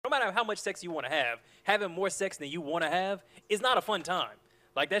matter how much sex you want to have, having more sex than you want to have is not a fun time.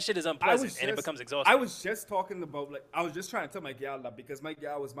 Like, that shit is unpleasant, and it becomes exhausting. I was just talking about, like, I was just trying to tell my gal that because my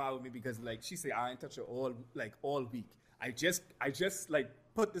gal was mad with me because, like, she said I ain't touch her all week. I just like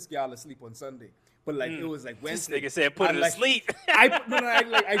put this gal to sleep on Sunday, but like it was like Wednesday. This nigga said put her to sleep. I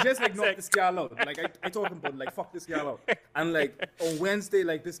just like knocked this gal out. Like I told him about like fuck this gal out, and like on Wednesday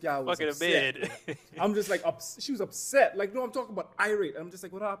like this gal was fucking upset. bed. I'm just like she was upset. Like no, I'm talking about irate. I'm just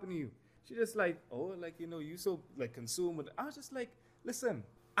like, what happened to you? She just like, oh, like you so like consumed with it. I was just like, listen,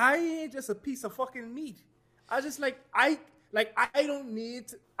 I ain't just a piece of fucking meat. I just like I don't need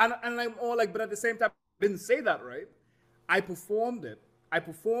to, and I'm all like, but at the same time, I didn't say that, right? I performed it. I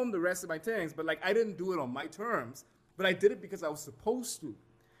performed the rest of my things, but like I didn't do it on my terms, but I did it because I was supposed to.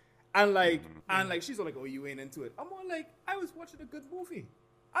 And like she's all like, oh, you ain't into it. I'm all like, I was watching a good movie.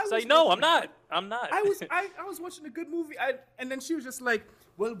 No, I'm not. I was watching a good movie. And then she was just like,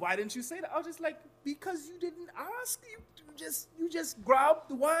 well, why didn't you say that? I was just like, because you didn't ask. You just grabbed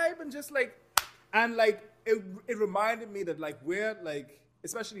the vibe and just like, and like it reminded me that like we're like,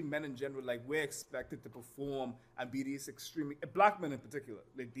 especially men in general, like we're expected to perform and be these extremely, black men in particular,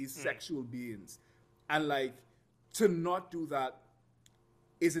 like these sexual beings. And like to not do that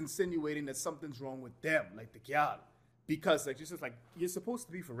is insinuating that something's wrong with them, like the gal. Because like, it's just like, you're supposed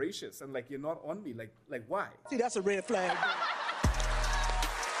to be voracious and like, you're not on me. Like why? See, that's a red flag.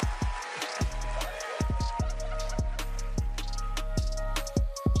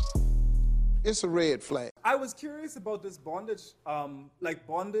 It's a red flag. I was curious about this bondage.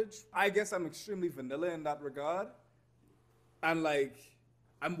 Bondage, I guess I'm extremely vanilla in that regard. And like,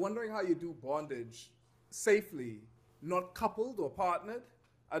 I'm wondering how you do bondage safely, not coupled or partnered,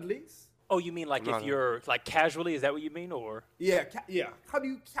 at least. Oh, you mean like if you're like casually? Is that what you mean, or? Yeah. How do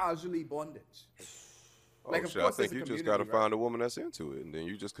you casually bondage? Like, of course, I think you just got to find a woman that's into it, and then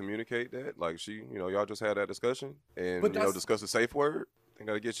you just communicate that. Like y'all just had that discussion, and discuss a safe word. I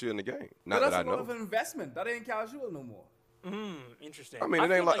got to get you in the game. Not that I know. But that's a lot of an investment. That ain't casual no more. Interesting. I mean,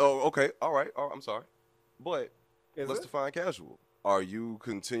 it ain't like, oh, okay, all right, I'm sorry. But let's define casual. Are you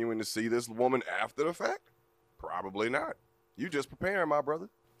continuing to see this woman after the fact? Probably not. You just preparing, my brother.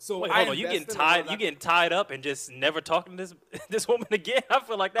 So wait, hold on. You getting tied up and just never talking to this woman again? I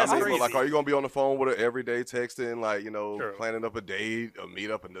feel like that's crazy. Like, are you gonna be on the phone with her every day, texting, like True. Planning up a date, a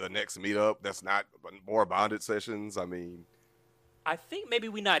meetup, and the next meetup? That's not more bonded sessions. I mean, I think maybe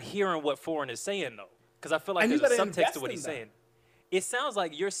we're not hearing what Foreign is saying though, because I feel like there's a subtext to what he's saying. It sounds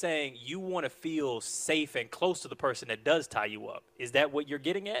like you're saying you want to feel safe and close to the person that does tie you up. Is that what you're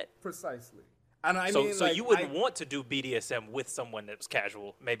getting at? Precisely. And so you wouldn't want to do BDSM with someone that's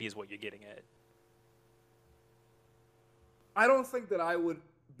casual, maybe is what you're getting at. I don't think that I would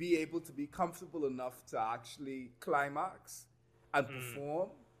be able to be comfortable enough to actually climax and perform,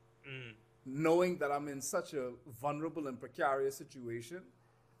 knowing that I'm in such a vulnerable and precarious situation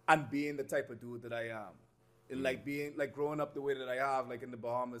and being the type of dude that I am. And like being like growing up the way that I have, like in the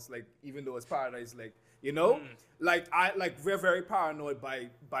Bahamas, like even though it's paradise, like, like we're very paranoid by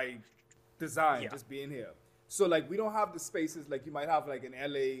design, just being here. So like we don't have the spaces like you might have like in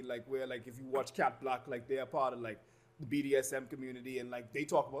LA, like where like if you watch Cat Black, like they're part of like the BDSM community and like they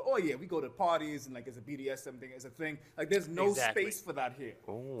talk about, oh yeah, we go to parties and like it's a BDSM thing, it's a thing. Like there's no space for that here.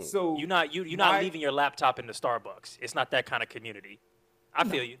 Oh. So you're not leaving your laptop in the Starbucks. It's not that kind of community. I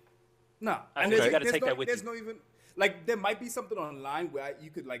feel you. No. And you got to take that with you. There's no even like there might be something online where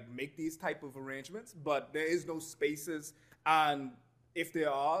you could like make these type of arrangements, but there is no spaces, and if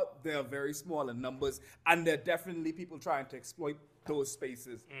there are, they're very small in numbers, and there are definitely people trying to exploit those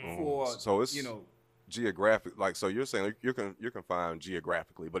spaces for, so it's, geographic. Like, so you're saying you're confined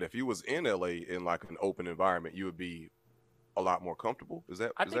geographically, but if you was in LA in like an open environment, you would be a lot more comfortable. Is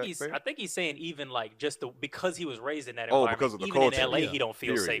that fair? I think he's saying even like because he was raised in that environment. Because of the even culture. in LA, he don't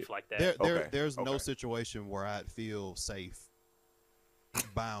feel safe like that. There's no situation where I'd feel safe,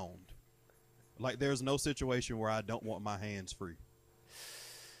 bound. Like there's no situation where I don't want my hands free.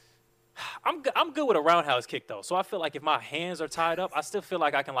 I'm good with a roundhouse kick though, so I feel like if my hands are tied up, I still feel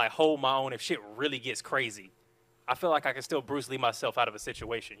like I can like hold my own if shit really gets crazy. I feel like I can still Bruce Lee myself out of a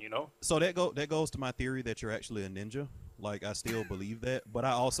situation, So that goes to my theory that you're actually a ninja. Like I still believe that, but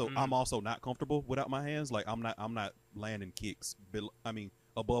I'm also not comfortable without my hands. Like I'm not landing kicks.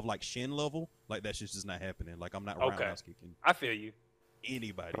 Above like shin level. Like that's just not happening. Like I'm not roundhouse kicking. I feel you.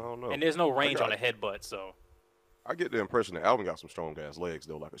 Anybody. I don't know. And there's no range on a headbutt, so. I get the impression that Alvin got some strong ass legs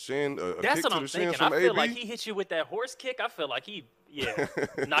though, like a shin. That's kick what to I'm the thinking. Shin from I feel AB. like he hit you with that horse kick. I feel like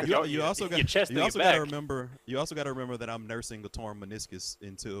knock your chest to your back. You also got to remember that I'm nursing a torn meniscus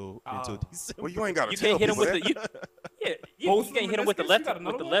until December. Well, you ain't got to You tell can't hit him people with that. Yeah, you can't hit him with the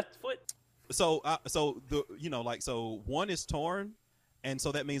left foot. So one is torn, and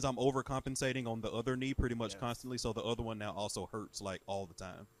so that means I'm overcompensating on the other knee pretty much constantly. So the other one now also hurts like all the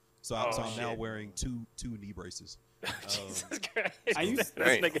time. So I'm now wearing two knee braces. Jesus Christ! This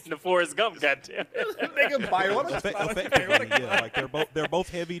nigga in the Forrest Gump, goddamn. Nigga bionic. Yeah, like they're both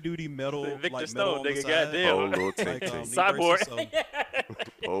heavy duty metal. Victor like Stone, metal nigga, goddamn. Oh, little tink, cyborg. So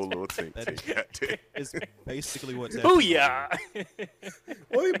oh, little tink, goddamn. It's basically what's happening. Booyah!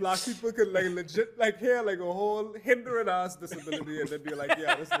 Only black people could like legit like hear like a whole hindering ass disability and then be like,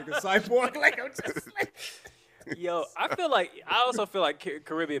 yeah, this nigga cyborg. Like I'm just like. Yo, I also feel like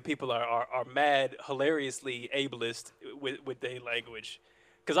Caribbean people are mad, hilariously ableist with their language.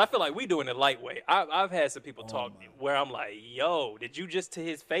 Because I feel like we doing it lightweight. I've had some people talk where I'm like, yo, did you just to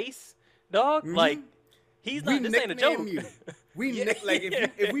his face, dog? Mm-hmm. Like, he's not, this ain't a joke. You.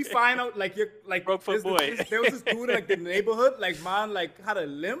 If we find out, like, you're, like, Brokefoot boy. There was this dude in, like, the neighborhood, like, man, like, had a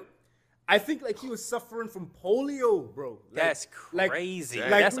limp. I think, like, he was suffering from polio, bro. Like, that's crazy. Like,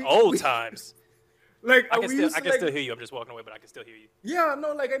 that's old times. Like, I can still hear you. I'm just walking away, but I can still hear you. Yeah,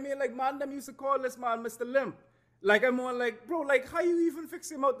 no, like, I mean, like, man, them used to call this man Mr. Limp. Like, I'm on, like, bro, like, how you even fix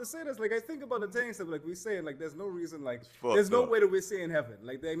him out to say this? Like, I think about the things that, like, we saying, like, there's no reason, like, there's no way that we're seeing heaven.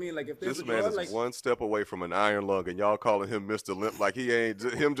 Like, I mean, like, if there's this man is like, one step away from an iron lung, and y'all calling him Mr. Limp like he ain't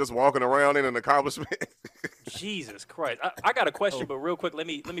him just walking around in an accomplishment. Jesus Christ. I got a question, but real quick, let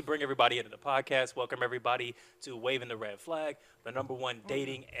me bring everybody into the podcast. Welcome everybody to Waving the Red Flag, the #1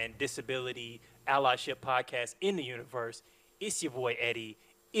 dating and disability allyship podcast in the universe. It's your boy Eddie.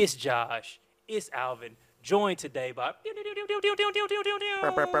 It's Josh. It's Alvin. Joined today by that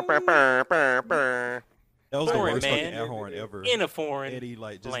was the worst fucking air horn ever. In a foreign Eddie,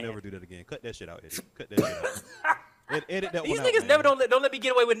 like, just land. never do that again. Cut that shit out, Eddie. Cut that shit out. Edit that These one niggas out, never don't let me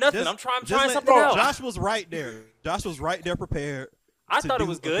get away with nothing. I'm trying something bro, else. Josh was right there. Josh was right there prepared. I thought it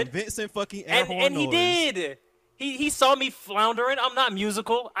was good. Convincing fucking air horn and noise. he did. He saw me floundering. I'm not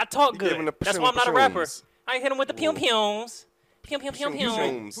musical. I talk good. That's why I'm not a rapper. I ain't hit him with the pium-piums.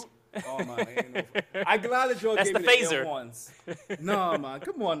 Pium-pium-pium-pium. Oh man, I'm glad that y'all gave me the air horns. No man,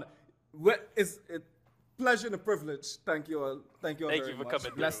 come on. It's a pleasure and a privilege. Thank you all. Thank you all very much.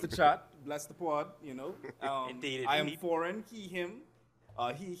 Coming bless through. the chat. Bless the pod. You know. Indeed. I am foreign. He, him.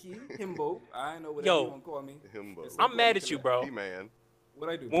 He, himbo. I know what everyone call me. Himbo. I'm mad at you, bro. He man. What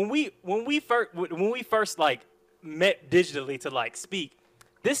I do? When we first like met digitally to like speak,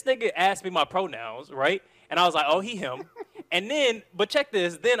 this nigga asked me my pronouns, right? And I was like, oh, he, him. And then, but check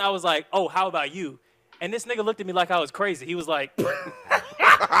this. Then I was like, oh, how about you? And this nigga looked at me like I was crazy. He was like,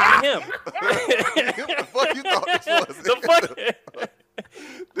 I'm him. The fuck you thought this was? The fuck?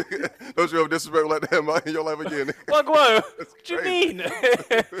 Don't you ever disrespect like that in your life again? Fuck what? What you mean?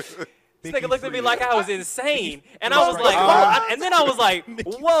 This nigga looked at me like I was insane. And I was like, and then I was like,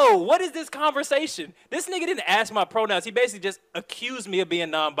 whoa, what is this conversation? This nigga didn't ask my pronouns. He basically just accused me of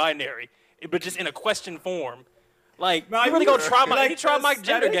being non-binary, but just in a question form. Like, you really gonna try my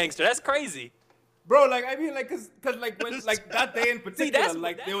gender gangster? That's crazy, bro. Like, I mean, like, cause like when like that day in particular,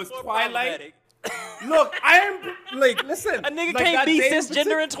 like there was Twilight. Look, I am like, listen, a nigga like, can't be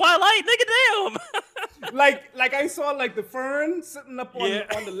cisgender in Twilight, nigga. Damn. like I saw like the fern sitting up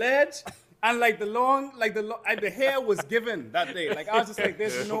on the ledge, and like the hair was given that day. Like I was just like,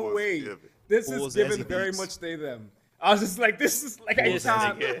 there's no way. This is given very much they them. I was just like, this is like I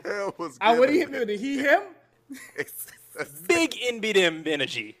can't. And when he hit me with the he him. Big NBDM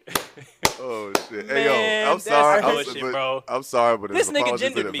energy. Oh shit! Man, hey yo, I'm sorry. Bro. I'm sorry, but this nigga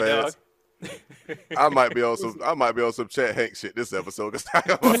gendered me, dog. I might be on some Chet Hank shit this episode because I'm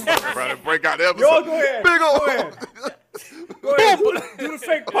trying to break out the episode. Yo, go ahead. Big ol'. Go ahead. Go ahead. Do the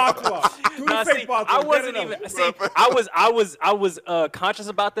fake patois. I wasn't even. See, I was conscious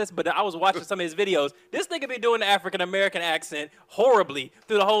about this, but I was watching some of his videos. This nigga be doing the African American accent horribly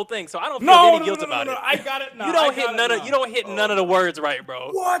through the whole thing, so I don't feel any guilt about it. I got it now. You don't hit none of the words right,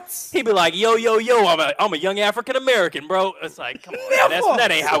 bro. What? He be like, yo, I'm a young African American, bro. It's like, come on,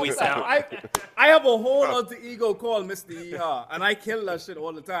 that ain't how we sound. I have a whole other ego called Mr. Yeehaw, and I kill that shit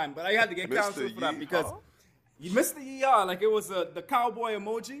all the time. But I had to get counseled for that because Mr. Yeehaw, like it was the cowboy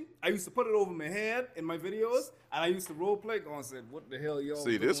emoji. I used to put it over my head in my videos, and I used to role play. Going said, "What the hell, y'all?"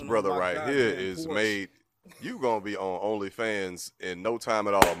 See, this brother right here is made. You gonna be on OnlyFans in no time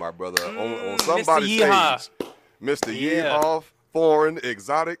at all, my brother. On somebody's stage, Mr. Yeehaw, foreign,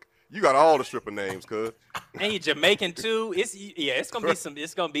 exotic. You got all the stripper names, cuz. And you Jamaican too. It's gonna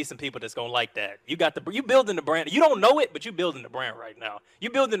be some people that's gonna like that. You building the brand. You don't know it, but you building the brand right now. You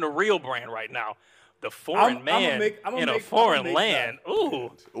building the real brand right now. The foreign man in a foreign land.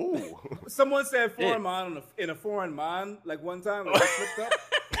 Ooh. Someone said foreign man in a foreign man like one time. Like, I flipped up.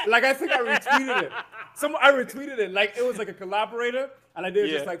 Like I think I retweeted it. I retweeted it. Like it was like a collaborator, and I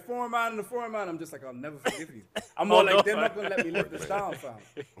did just like foreign man in a foreign man. I'm just like, I'll never forgive you. I'm more like, they're not gonna let me live this down, fam.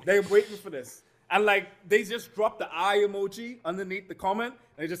 They're waiting for this. And like they just dropped the eye emoji underneath the comment, and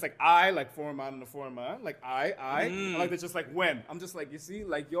they're just like like foreign man and a foreign man, like and like they're just like when. I'm just like, you see,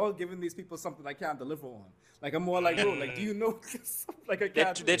 like you're giving these people something I can't deliver on. Like I'm more like, bro, like do you know? Like I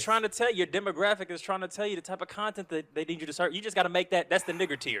can't. They're trying to tell you, your demographic is trying to tell you the type of content that they need you to serve. You just got to make that. That's the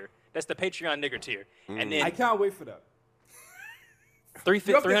nigger tier. That's the Patreon nigger tier. And then I can't wait for that.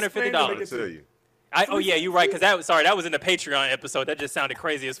 $350. Tell you. You're right. Because that was in the Patreon episode. That just sounded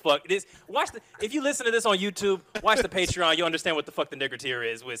crazy as fuck. If you listen to this on YouTube, watch the Patreon. You'll understand what the fuck the nigger tier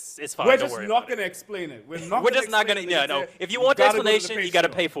is. It's fine. We're just not gonna explain it. We're just not gonna. Yeah, no. If you want the explanation, you got to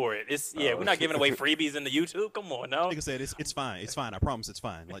pay for it. We're not giving away freebies in the YouTube. Come on, no. Like I said, it's fine. It's fine. I promise, it's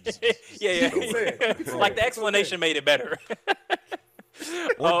fine. Like like the explanation made it better.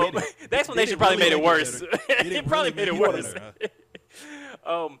 The explanation probably made it worse. It probably made it worse.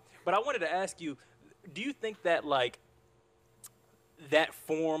 But I wanted to ask you. Do you think that like that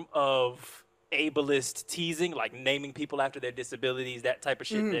form of ableist teasing, like naming people after their disabilities, that type of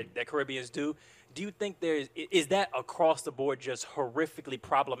shit that Caribbeans do you think is that across the board just horrifically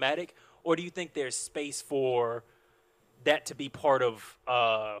problematic, or do you think there's space for that to be part of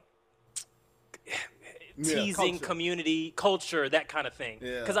teasing, community, culture, that kind of thing?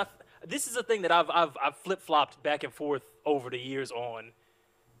 Because this is a thing that I've flip-flopped back and forth over the years on.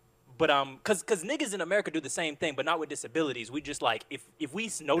 But cause niggas in America do the same thing, but not with disabilities. We just like if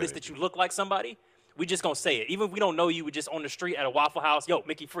we notice that you look like somebody, we just gonna say it. Even if we don't know you, we just on the street at a Waffle House, yo,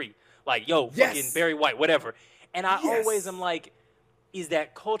 Mickey Free, like yo, fucking Barry White, whatever. And I always am like, is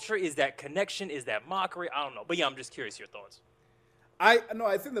that culture? Is that connection? Is that mockery? I don't know. But yeah, I'm just curious your thoughts. I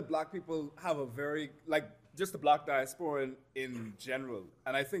think that black people have a very just the black diaspora in general,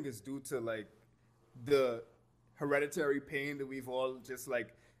 and I think it's due to like the hereditary pain that we've all just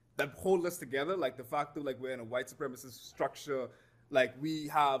like. That hold us together, like the fact that like we're in a white supremacist structure, like we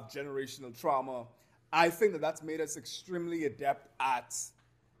have generational trauma. I think that that's made us extremely adept at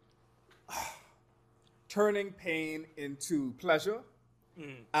turning pain into pleasure.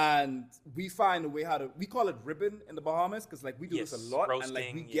 And we find a way we call it ribbon in the Bahamas, because like we do this a lot,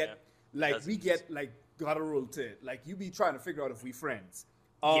 roasting, and like we get guttural to it. Like you be trying to figure out if we friends.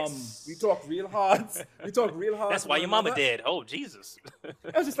 We talk real hard. That's why your mama dead. Oh, Jesus.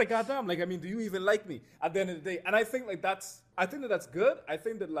 I was just like, God damn, like, I mean, do you even like me at the end of the day? And I think that's good. I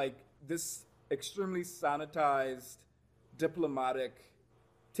think that like this extremely sanitized, diplomatic,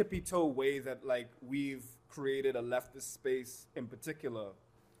 tippy-toe way that like we've created a leftist space in particular.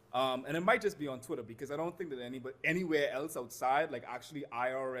 And it might just be on Twitter, because I don't think that anywhere else outside, like actually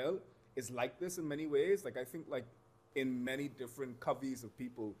IRL is like this in many ways. Like I think like in many different coveys of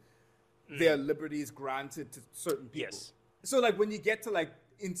people, there are liberties granted to certain people. Yes. So like when you get to like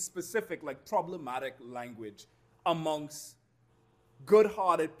in specific like problematic language amongst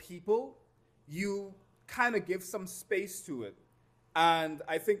good-hearted people, you kind of give some space to it. And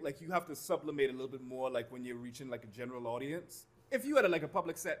I think like you have to sublimate a little bit more like when you're reaching like a general audience. If you had a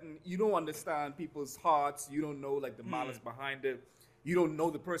public setting, you don't understand people's hearts, you don't know like the malice behind it, you don't know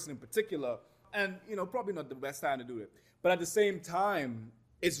the person in particular. And, probably not the best time to do it. But at the same time,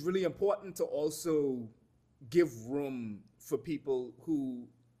 it's really important to also give room for people who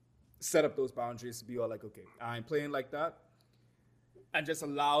set up those boundaries to be all like, okay, I ain't playing like that. And just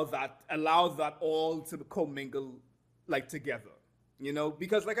allow that all to commingle like together,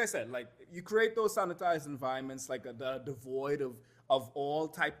 Because like I said, like you create those sanitized environments, like devoid of all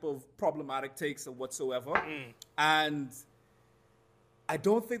type of problematic takes or whatsoever. And I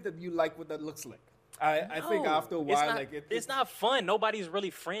don't think that you like what that looks like. I think after a while, it's not fun. Nobody's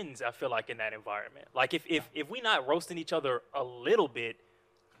really friends, I feel like, in that environment. Like if we not roasting each other a little bit,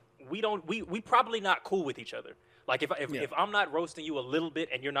 we probably not cool with each other. Like if I'm not roasting you a little bit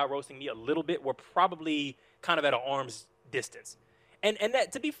and you're not roasting me a little bit, we're probably kind of at an arm's distance. And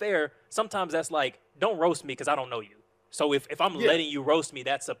that, to be fair, sometimes that's like, don't roast me because I don't know you. So if I'm letting you roast me,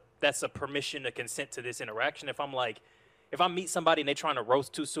 that's a permission to consent to this interaction. If I meet somebody and they're trying to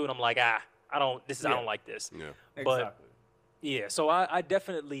roast too soon, I'm like, I don't like this. Yeah. But exactly. Yeah, so I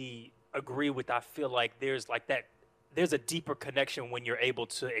definitely agree with, I feel like there's a deeper connection when you're able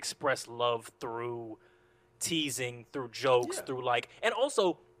to express love through teasing, through jokes, through and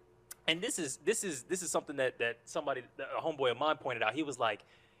also, and this is something that somebody, a homeboy of mine pointed out. He was like,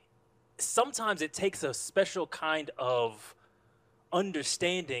 sometimes it takes a special kind of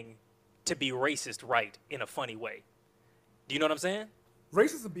understanding to be racist right in a funny way. Do you know what I'm saying?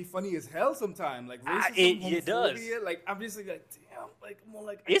 Racism be funny as hell sometimes. Like racism, it does. Like I'm just like, damn, like more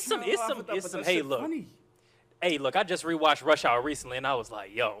like It's some. Hey, look. Funny. Hey, look. I just rewatched Rush Hour recently, and I was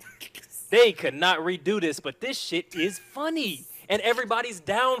like, yo, they could not redo this, but this shit is funny, and everybody's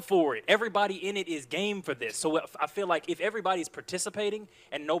down for it. Everybody in it is game for this. So I feel like if everybody's participating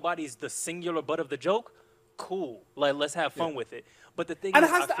and nobody's the singular butt of the joke, cool. Like let's have fun with it. But the thing and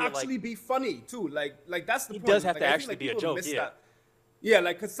is, it has to actually be funny too. Like that's the point. It does have like, to actually be a joke. Yeah. That. Yeah,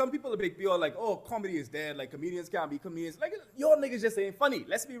 like, because some people are big deal, like, oh, comedy is dead, like, comedians can't be comedians. Like, y'all niggas just ain't funny.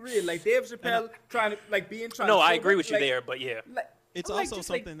 Let's be real. Like, Dave Chappelle trying to... No, I agree with you there, but yeah. It's also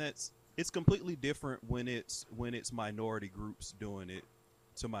something that's... It's completely different when it's minority groups doing it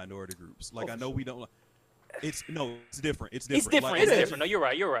to minority groups. Like, I know we don't... It's different. It's different. It's different. Like, it's different. No, you're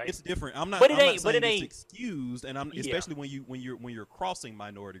right. It's different. I'm not. But it I'm ain't. not But saying it ain't. It's excused, and especially when you're crossing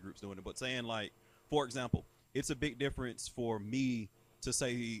minority groups doing it. But saying like, for example, it's a big difference for me to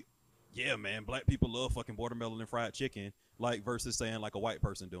say, yeah, man, black people love fucking watermelon and fried chicken, like versus saying like a white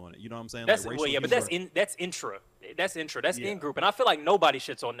person doing it. You know what I'm saying? That's like, well, yeah, but that's intra. That's intra. That's in group, and I feel like nobody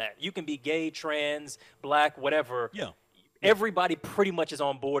shits on that. You can be gay, trans, black, whatever. Yeah. Everybody pretty much is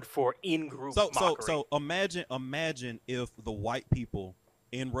on board for in-group mockery. So imagine if the white people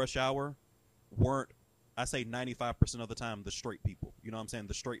in Rush Hour weren't, I say 95% of the time, the straight people. You know what I'm saying?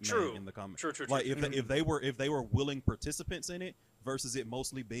 The straight man in the comments. True. Like if they were willing participants in it versus it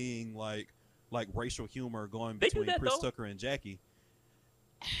mostly being like racial humor going between Chris Tucker and Jackie.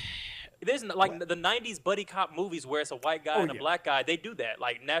 There's like the 90s buddy cop movies where it's a white guy and a black guy. They do that.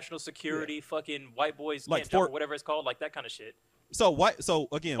 Like National Security, fucking white boys can't jump or whatever it's called, like that kind of shit. So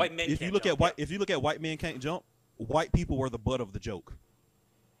again, if you look at White Men Can't Jump, white people were the butt of the joke.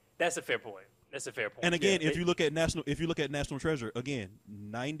 That's a fair point. And again, if you look at National Treasure, again,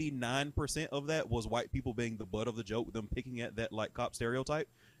 99% of that was white people being the butt of the joke, them picking at that like cop stereotype.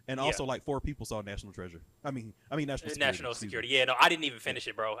 And also, like 4 people saw National Treasure. I mean, National Security. Yeah, no, I didn't even finish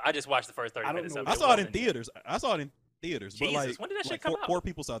it, bro. I just watched the first 30 minutes of it. I saw it in theaters. Jesus, but like, when did that shit come out? 4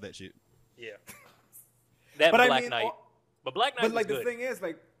 people saw that shit. Yeah. That Black Knight. But Black Knight was like good. The thing is,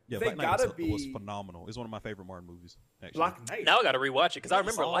 like, yeah, they Black gotta Knight be was phenomenal. It's one of my favorite Martin movies. Actually. Black Knight. Now I got to rewatch it because I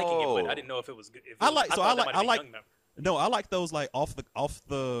remember liking it, but I didn't know if it was good. I like those like off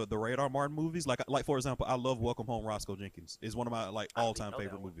the radar Martin movies. Like for example, I love Welcome Home, Roscoe Jenkins. It's one of my like all time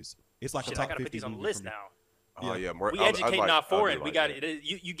favorite movies. It's like a top 50 put these on the list now. Oh yeah, we educating our foreign. We got it.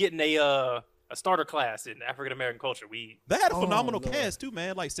 You getting a starter class in African American culture. They had a phenomenal cast too,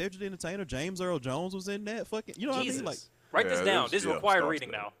 man. Like Cedric the Entertainer, James Earl Jones was in that. Fucking, you know what I mean? Like, write this down. This is required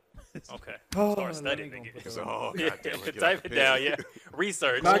reading now. Okay. Start studying again. Type it down, yeah.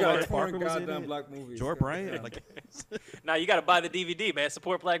 Research. I got foreign goddamn black movies. George Bryant. Now you got to buy the DVD, man.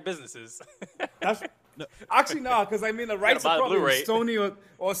 Support black businesses. Actually, no, because I mean the rights are probably Sony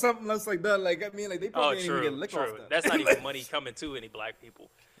or something else like that. Like I mean, like they probably ain't even get licked off that. That's not even money coming to any black people.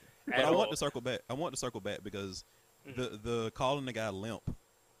 But I want to circle back because the calling the guy limp,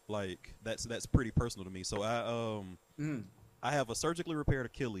 like that's pretty personal to me. So I have a surgically repaired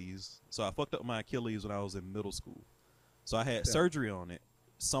Achilles. So I fucked up my Achilles when I was in middle school. So I had surgery on it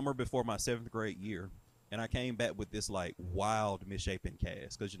summer before my 7th grade year, and I came back with this like wild misshapen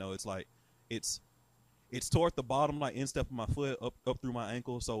cast because it's like it's toward the bottom, like instep of my foot up through my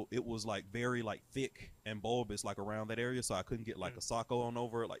ankle. So it was like very like thick and bulbous like around that area. So I couldn't get like a sock on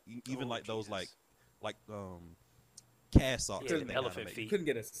over it, like even like those like cast socks. Elephant feet. You couldn't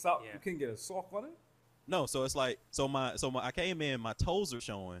get a sock. You couldn't get a sock on it. No, so it's like I came in, my toes are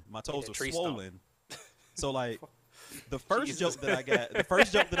showing, my toes are swollen. So like the first joke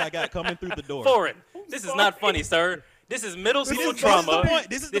that I got coming through the door. Foreign. This is not funny, sir. This is middle school trauma.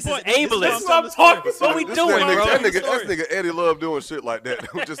 This is ableist. This is what I'm talking about. What we doing, bro? That nigga Eddie love doing shit like that.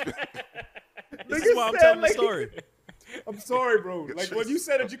 This is why I'm telling the story. I'm sorry, bro. Like when you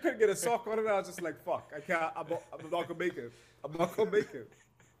said that you couldn't get a sock on it, I was just like, fuck. I can't. I'm not gonna make it. I'm not gonna make it.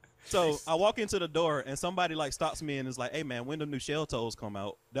 So I walk into the door and somebody like stops me and is like, "Hey man, when the new Shell Toes come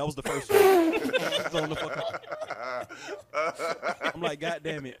out?" That was the first joke. I'm like, "God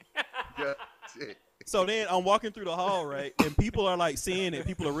damn it!" So then I'm walking through the hall, right, and people are like seeing it.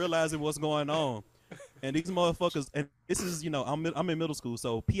 People are realizing what's going on, and these motherfuckers. And this is, I'm in middle school,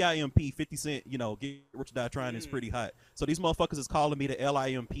 so PIMP 50 Cent, Get Rich or Die Trying is pretty hot. So these motherfuckers is calling me the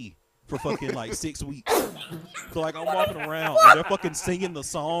LIMP. For fucking like 6 weeks. So like I'm walking around and they're fucking singing the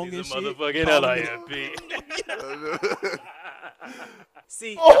song and shit. Motherfucking LIMP.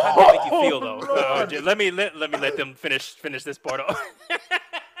 See, how does that make you feel though? Let me let them finish this part off.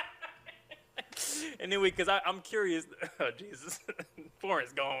 And And then I'm curious. Oh, Jesus.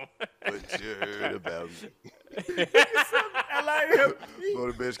 Foreign's gone. What you heard about me? I like him.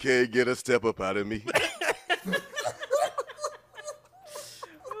 So the bitch can't get a step up out of me.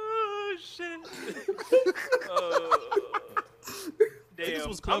 Oh, shit. Damn. Niggas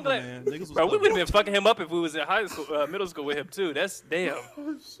was clever, man. Niggas was Bro, we clever. would have been fucking him up if we was in high school, middle school with him, too. That's damn.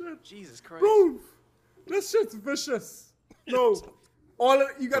 Oh, shit. Jesus Christ. Bro, that shit's vicious. No.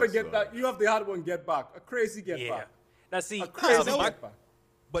 You gotta get that. You have the hard one get back. A crazy get back. Now, see, A crazy that was- get back.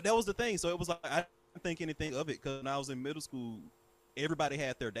 But that was the thing. So it was like I didn't think anything of it because when I was in middle school, everybody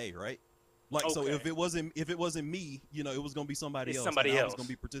had their day, right? Like so, Okay. if it wasn't me, you know, it was gonna be somebody It's else. somebody and I else. was gonna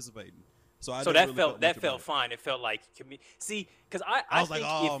be participating. So I So didn't that really much felt about it. fine. It felt like see, because I was think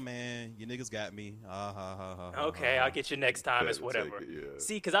like, oh if, man, you niggas got me. okay, I'll get you next time. It's Take whatever. it, yeah.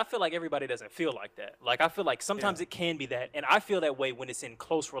 See, because I feel like everybody doesn't feel like that. Like I feel like sometimes it can be that, and I feel that way when it's in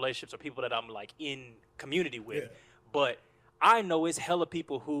close relationships or people that I'm like in community with. Yeah. But I know it's hella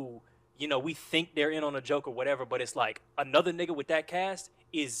people who, you know, we think they're in on a joke or whatever, but it's like another nigga with that cast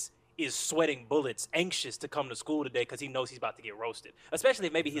is sweating bullets, anxious to come to school today because he knows he's about to get roasted. Especially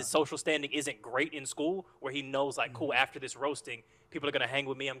if maybe his social standing isn't great in school, where he knows like, cool, after this roasting, people are gonna hang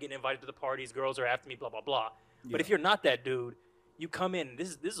with me. I'm getting invited to the parties. Girls are after me. Blah blah blah. But if you're not that dude, you come in.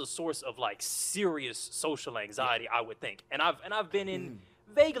 This is a source of like serious social anxiety, I would think. And I've been in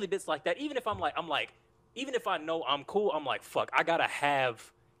vaguely bits like that. Even if even if I know I'm cool, I'm like, fuck, I gotta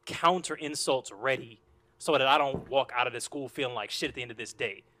have counter insults ready so that I don't walk out of the school feeling like shit at the end of this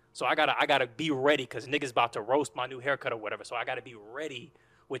day. So I gotta be ready because niggas about to roast my new haircut or whatever. So I gotta be ready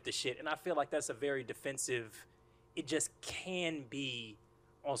with the shit. And I feel like that's a very defensive. It just can be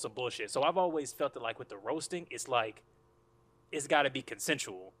on some bullshit. So I've always felt that like with the roasting, it's like it's gotta be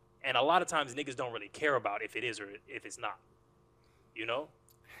consensual. And a lot of times niggas don't really care about if it is or if it's not. You know?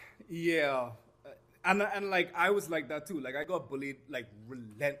 Yeah. And like I was like that too. Like I got bullied like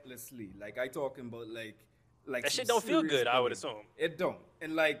relentlessly. Like I talking about like That shit some don't feel serious good, I would bullying. assume. It don't.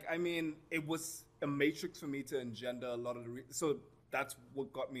 And like I mean, it was a matrix for me to engender a lot of so that's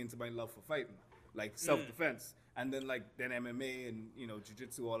what got me into my love for fighting, like self-defense, and then MMA and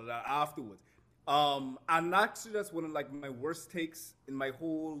jiu-jitsu, all of that afterwards. And actually that's one of like my worst takes in my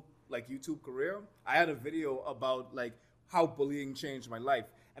whole like YouTube career. I had a video about like how bullying changed my life,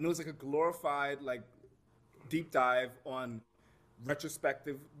 and it was like a glorified like deep dive on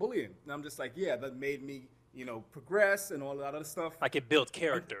retrospective bullying. And I'm just like, yeah, that made me progress and all that other stuff. Like it built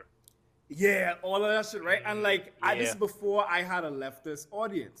character. Yeah, all of that shit, right? And like, this is before I had a leftist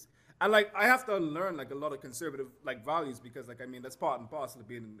audience. And like, I have to unlearn like a lot of conservative like values because like, I mean, that's part and parcel of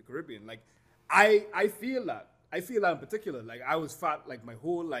being in the Caribbean. Like, I feel that. I feel that in particular. Like, I was fat like my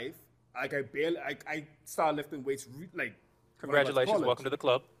whole life. Like, I started lifting weights like. Congratulations, welcome to the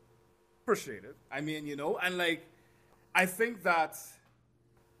club. Appreciate it. I mean, and like, I think that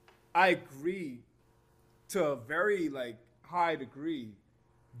I agree to a very like high degree.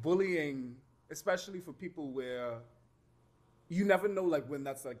 Bullying, especially for people where you never know like when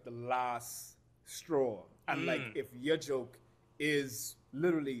that's like the last straw, and like if your joke is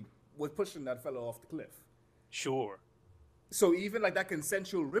literally was pushing that fellow off the cliff. Sure. So even like that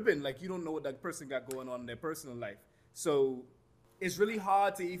consensual ribbon, like you don't know what that person got going on in their personal life. So it's really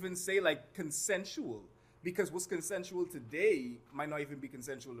hard to even say like consensual, because what's consensual today might not even be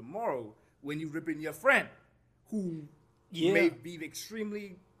consensual tomorrow when you ribbon your friend who may be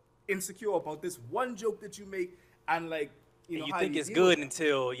extremely insecure about this one joke that you make, and like you think it's good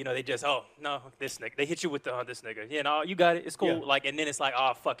until they just this nigga, they hit you with this nigga, you got it, it's cool, like, and then it's like,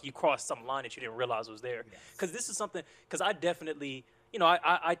 oh fuck, you crossed some line that you didn't realize was there. Because this is something, because I definitely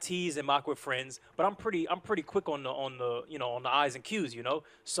I tease and mock with friends, but I'm pretty quick on the I's and Q's,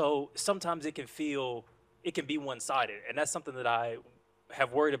 so sometimes it can be one-sided, and that's something that I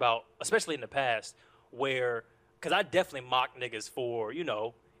have worried about, especially in the past, where because I definitely mock niggas for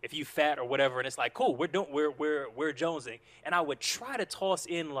if you fat or whatever, and it's like, cool, we're jonesing, and I would try to toss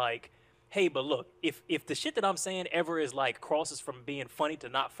in like, hey, but look, if the shit that I'm saying ever is like crosses from being funny to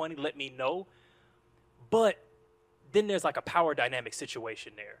not funny, let me know. But then there's like a power dynamic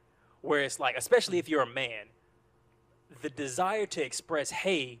situation there, where it's like, especially if you're a man, the desire to express,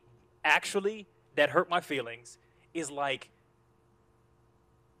 hey, actually, that hurt my feelings, is like,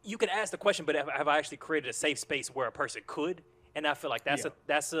 you can ask the question, but have I actually created a safe space where a person could? And I feel like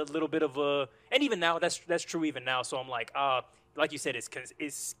that's a little bit of a, and even now that's true even now. So I'm like you said, it's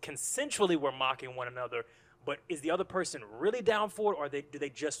consensually we're mocking one another, but is the other person really down for it, or they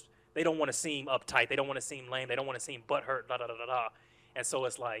don't want to seem uptight, they don't want to seem lame, they don't want to seem butthurt, da da da da da. And so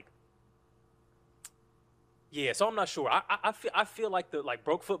it's like, Yeah, so I'm not sure. I feel like the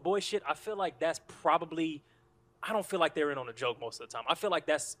broke foot boy shit. I feel like that's probably. I don't feel like they're in on a joke most of the time. I feel like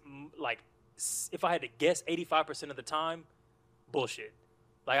that's like, if I had to guess, 85% of the time, bullshit.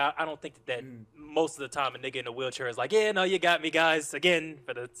 Like I don't think that most of the time a nigga in a wheelchair is like, yeah, no, you got me, guys. Again,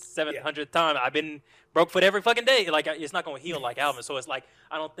 for the 700th time, I've been broke foot every fucking day. Like it's not gonna heal like Alvin. So it's like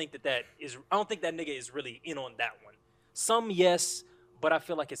I don't think that nigga is really in on that one. Some yes, but I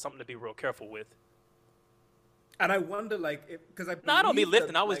feel like it's something to be real careful with. And I wonder, like, because I don't be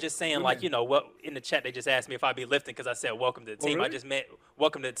lifting. I was just saying, women, like, you know, what in the chat they just asked me if I'd be lifting because I said welcome to the team. Really? I just meant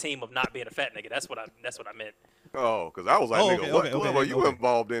welcome to the team of not being a fat nigga. That's what I meant. Oh, because I was like, nigga, what were you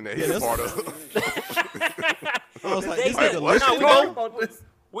involved in the hit part of? I was like,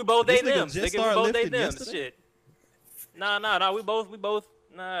 we both they them. Nigga, we both they them. Shit. Nah. We both.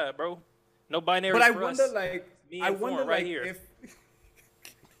 Nah, bro. No binary. But I for wonder, us. like, I wonder, right here, if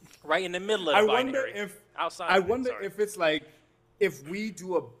right in the middle of the binary. I wonder if it's like, if we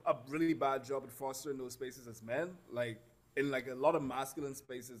do a really bad job at fostering those spaces as men, like in like a lot of masculine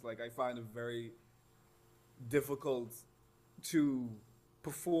spaces, like I find it very difficult to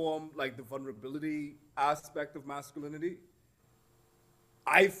perform like the vulnerability aspect of masculinity.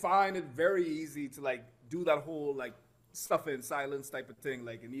 I find it very easy to like do that whole like suffer in silence type of thing,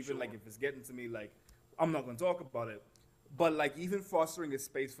 like, and even like if it's getting to me, like I'm not gonna talk about it. But like even fostering a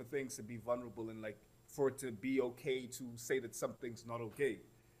space for things to be vulnerable and like for it to be okay to say that something's not okay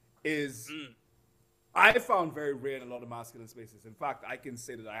is I found very rare in a lot of masculine spaces. In fact, I can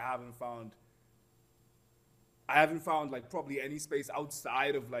say that I haven't found like probably any space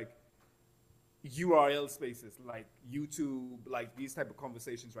outside of like URL spaces like YouTube, like these type of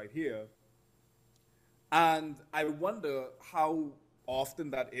conversations right here. And I wonder how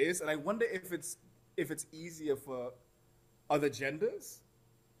often that is, and I wonder if it's easier for other genders.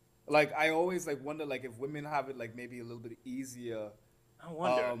 Like I always like wonder like if women have it like maybe a little bit easier. I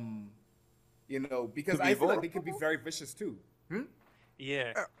wonder. You know, because I feel like they could be very vicious too.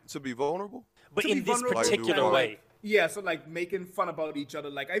 Yeah. To be vulnerable? But in this particular way. Yeah, so like making fun about each other.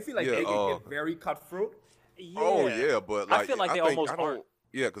 Like I feel like they can get very cutthroat. Yeah. Oh yeah, but like I feel like they almost aren't.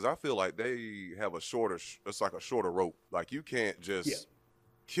 Yeah, because I feel like they have a shorter. It's like a shorter rope. Like you can't just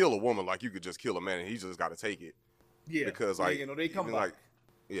kill a woman like you could just kill a man, and he just got to take it. Yeah, because like you know they come back. Like,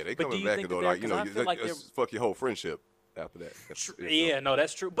 yeah, they coming back and go like, you know, like fuck your whole friendship after that. Yeah, no,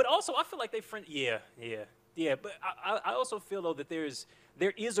 that's true. But also, I feel like they Yeah. But I also feel though that there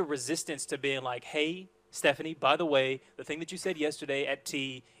is a resistance to being like, hey, Stephanie, by the way, the thing that you said yesterday at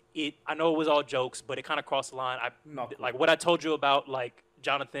T, I know it was all jokes, but it kind of crossed the line. Like what I told you about, like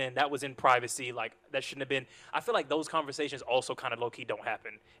Jonathan, that was in privacy. Like that shouldn't have been. I feel like those conversations also kind of low key don't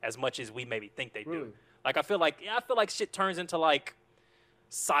happen as much as we maybe think they do. Like I feel like shit turns into like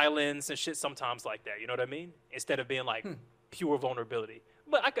silence and shit sometimes like that. You know what I mean? Instead of being like pure vulnerability.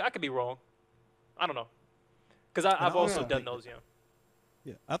 But I could be wrong. I don't know. Because I've also done those,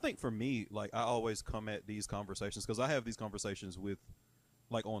 Yeah, I think for me, like I always come at these conversations because I have these conversations with,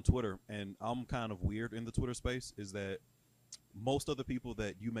 like on Twitter, and I'm kind of weird in the Twitter space. Is that most of the people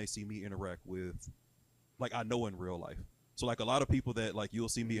that you may see me interact with, like I know in real life. So like a lot of people that like you'll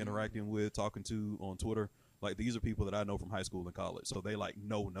see me interacting with, talking to on Twitter, like these are people that I know from high school and college. So they like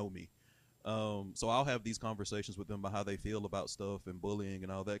know me. So I'll have these conversations with them about how they feel about stuff and bullying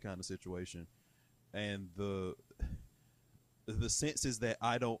and all that kind of situation. And the sense is that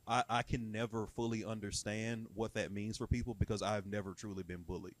I can never fully understand what that means for people because I've never truly been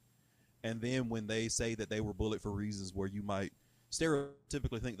bullied. And then when they say that they were bullied for reasons where you might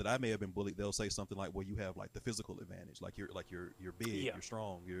stereotypically think that I may have been bullied, they'll say something like, well, you have like the physical advantage, like you're big, you're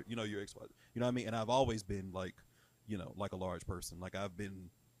strong, you're expert, you know what I mean? And I've always been like, you know, like a large person. Like I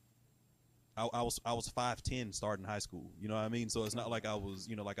was 5'10" starting high school, you know what I mean? So it's not like I was,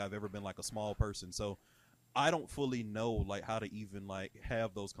 you know, like I've ever been like a small person. So I don't fully know like how to even like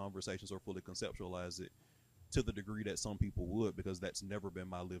have those conversations or fully conceptualize it to the degree that some people would, because that's never been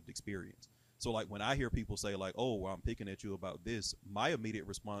my lived experience. So like when I hear people say like, oh, well, I'm picking at you about this, my immediate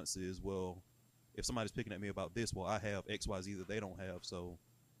response is, well, if somebody's picking at me about this, well, I have XYZ that they don't have. So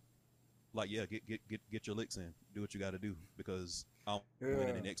like, yeah, get your licks in, do what you got to do, because I'm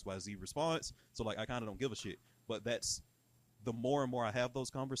winning an XYZ response. So like, I kind of don't give a shit. But that's, the more and more I have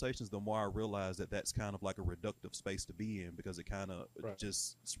those conversations, the more I realize that that's kind of like a reductive space to be in, because it kind of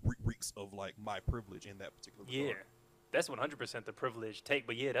just reeks of like my privilege in that particular regard. Yeah, that's 100% the privilege take.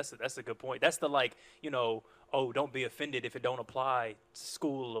 But yeah, that's a good point. That's the like, you know, oh, don't be offended if it don't apply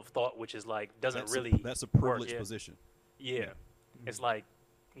school of thought, which is like that's a privileged position. Yeah, it's like,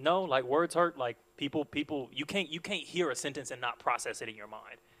 no, like words hurt. Like people, you can't hear a sentence and not process it in your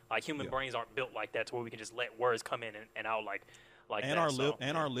mind. Like human brains aren't built like that to where we can just let words come in and out like and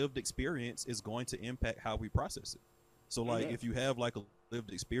that. Our lived experience is going to impact how we process it. So like if you have like a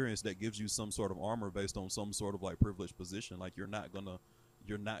lived experience that gives you some sort of armor based on some sort of like privileged position, like you're not gonna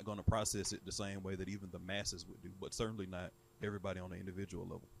process it the same way that even the masses would do, but certainly not everybody on an individual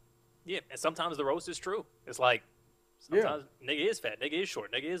level. Yeah, and sometimes the roast is true. It's like sometimes nigga is fat, nigga is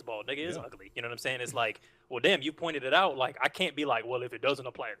short, nigga is bald, nigga is ugly. You know what I'm saying? It's like, well, damn, you pointed it out. Like I can't be like, well, if it doesn't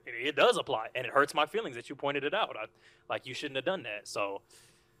apply, it does apply, and it hurts my feelings that you pointed it out. Like you shouldn't have done that. So,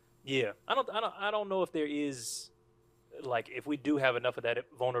 yeah, I don't know if there is, like, if we do have enough of that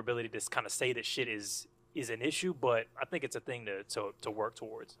vulnerability to kind of say that shit is an issue, but I think it's a thing to work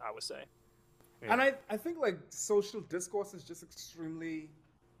towards, I would say. Yeah. And I think like social discourse is just extremely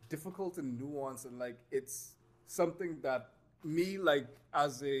difficult and nuanced, and like it's something that me, like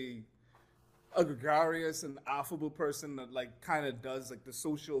as a gregarious and affable person that like kind of does like the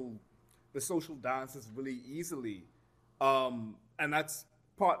social dances really easily, and that's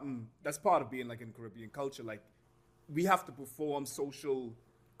part of being like in Caribbean culture. Like we have to perform social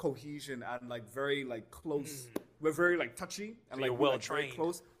cohesion and like very like close. We're very like touchy and so like well like, trained. very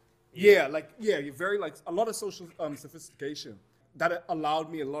close. Yeah, you're very like a lot of social sophistication that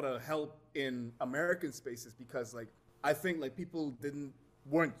allowed me a lot of help in American spaces, because like I think like people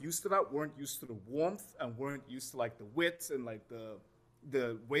weren't used to that, weren't used to the warmth, and weren't used to like the wit and like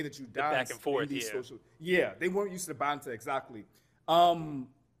the way that you dance back and forth. In these they weren't used to the banter exactly.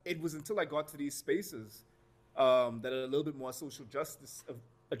 It was until I got to these spaces that are a little bit more social justice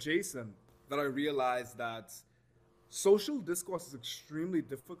adjacent that I realized that social discourse is extremely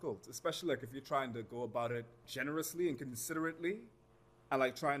difficult, especially like if you're trying to go about it generously and considerately, and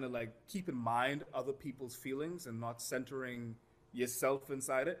like trying to like keep in mind other people's feelings and not centering yourself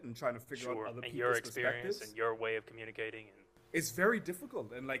inside it and trying to figure out other people's your experience perspectives. And your way of communicating. And it's very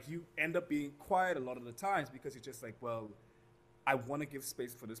difficult, and like you end up being quiet a lot of the times because you're just like, well, I want to give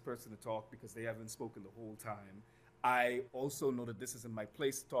space for this person to talk because they haven't spoken the whole time. I also know that this isn't my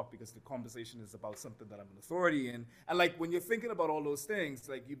place to talk because the conversation is about something that I'm an authority in. And like when you're thinking about all those things,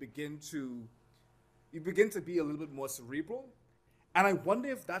 like you begin to be a little bit more cerebral. And I wonder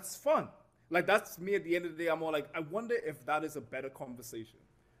if that's fun. Like that's me at the end of the day. I'm all like, I wonder if that is a better conversation.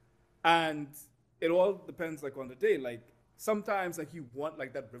 And it all depends like on the day. Like sometimes like you want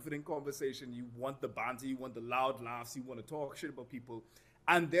like that riveting conversation, you want the banter, you want the loud laughs, you want to talk shit about people.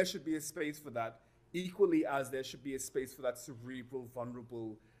 And there should be a space for that. Equally as there should be a space for that cerebral,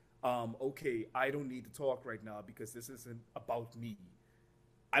 vulnerable, okay, I don't need to talk right now because this isn't about me.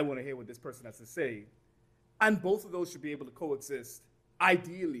 I want to hear what this person has to say. And both of those should be able to coexist.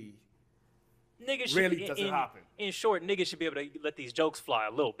 Ideally, rarely does it happen. In short, niggas should be able to let these jokes fly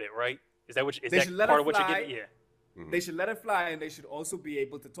a little bit, right? Is that part of what you're getting? Yeah. Mm-hmm. They should let it fly, and they should also be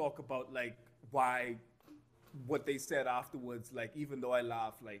able to talk about like what they said afterwards, like even though I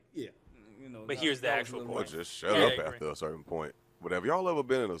laugh, like, yeah. You know, but here's the actual point. Just shut up after a certain point. But have y'all ever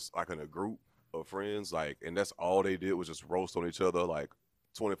been in a group of friends, like, and that's all they did was just roast on each other, like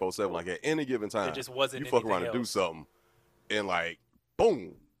 24/7, like at any given time. It just wasn't. You fuck around and do something, and like,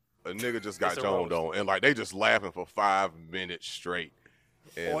 boom, a nigga just got joned on, and like they just laughing for 5 minutes straight,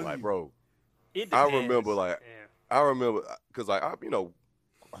 and like, bro, I remember because like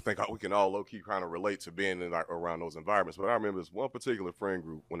I think we can all low-key kind of relate to being in, like, around those environments. But I remember this one particular friend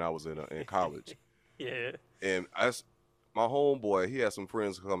group when I was in college. Yeah. And my homeboy, he had some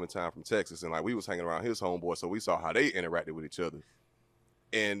friends come in town from Texas, and like we was hanging around his homeboy, so we saw how they interacted with each other.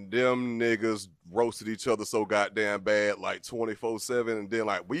 And them niggas roasted each other so goddamn bad, like 24/7, and then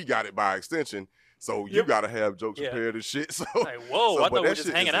like we got it by extension. So you gotta have jokes prepared and shit. So like, whoa, I thought we were just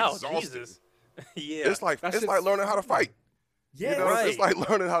hanging out. Jesus. Yeah. It's like learning how to fight. Yeah, you know, it's like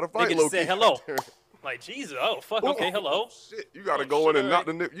learning how to fight. They just said hello. Like, Jesus, oh fuck, okay, hello. Shit, you gotta go in and knock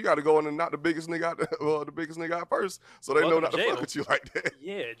the biggest nigga out, the biggest nigga out first, so they know not to fuck with you like that.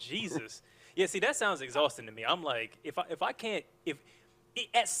 Yeah, Jesus. Yeah, see, that sounds exhausting to me. I'm like, if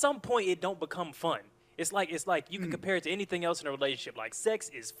at some point it don't become fun. It's like you can compare it to anything else in a relationship. Like, sex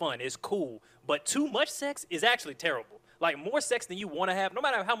is fun, it's cool, but too much sex is actually terrible. Like, more sex than you want to have, no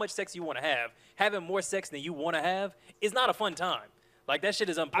matter how much sex you want to have, having more sex than you want to have is not a fun time. Like, that shit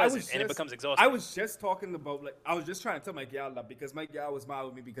is unpleasant, and it becomes exhausting. I was just talking about, like, I was just trying to tell my gal that because my gal was mad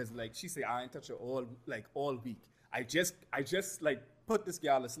with me because, like, she said I ain't touch her all week. I just like, put this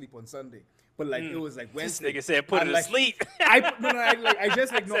gal to sleep on Sunday. But, like, it was, like, Wednesday. This nigga said put her to sleep. I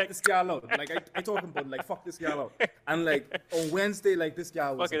just, like, knocked this gal out. Like, I told him about, like, fuck this gal out. And, like, on Wednesday, like, this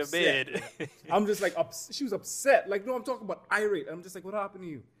gal was fucking upset. Bed. I'm just, like, she was upset. Like, no, I'm talking about irate. I'm just, like, what happened to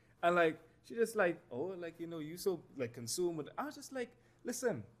you? And, like, she just, like, oh, like, you know, you so, like, consumed with it. I was just, like,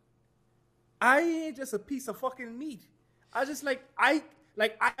 listen, I ain't just a piece of fucking meat. I just I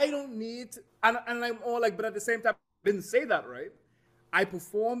don't need to, and I'm all like, but at the same time, I didn't say that, right? I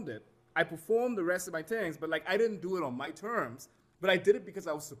performed it. I performed the rest of my things, but like I didn't do it on my terms, but I did it because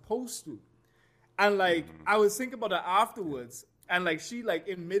I was supposed to. And like I was thinking about that afterwards, and like she like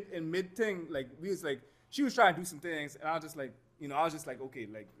in mid thing, like we was like she was trying to do some things, and I was just like, okay,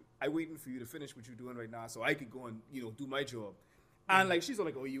 like I waiting for you to finish what you're doing right now so I could go and do my job. And like she's all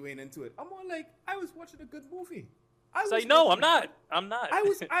like, oh, you ain't into it. I'm all like, I was watching a good movie. No, I'm not. I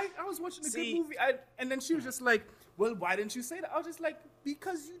was watching a good movie. And then she was just like, well, why didn't you say that? I was just like,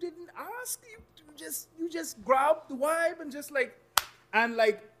 because you didn't ask. You just grabbed the vibe and just like, and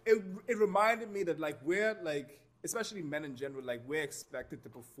like it reminded me that like we're like, especially men in general, like we're expected to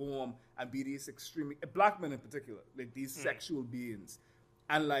perform and be these extremely, black men in particular, like these sexual beings,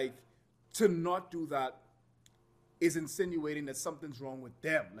 and like to not do that is insinuating that something's wrong with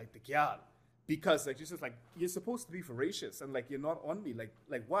them, like the gal. Because like just like you're supposed to be voracious and like you're not on me,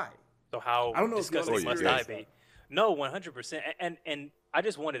 like why? So how I don't know disgusting must I be? No, 100%. And I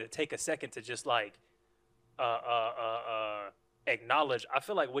just wanted to take a second to just like acknowledge. I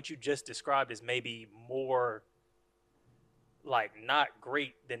feel like what you just described is maybe more like not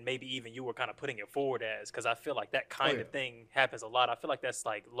great than maybe even you were kind of putting it forward as. Because I feel like that kind of thing happens a lot. I feel like that's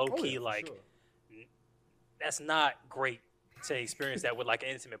like low key, that's not great to experience that with like an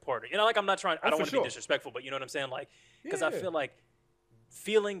intimate partner. Like I'm not trying, I don't want to be disrespectful, but you know what I'm saying? Like, because I feel like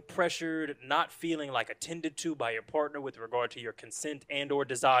feeling pressured, not feeling like attended to by your partner with regard to your consent and or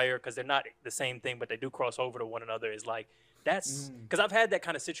desire, because they're not the same thing, but they do cross over to one another, is like, that's, because I've had that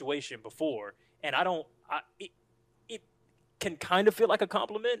kind of situation before, and it can kind of feel like a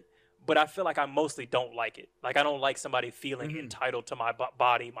compliment, but I feel like I mostly don't like it. Like I don't like somebody feeling entitled to my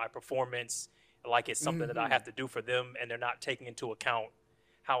body, my performance, like it's something that I have to do for them, and they're not taking into account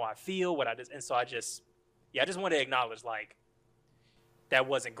how I feel, and so I just want to acknowledge like that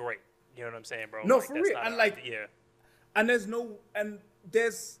wasn't great. You know what I'm saying, bro? No, like, for real. And like, and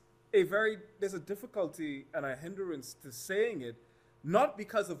there's a difficulty and a hindrance to saying it, not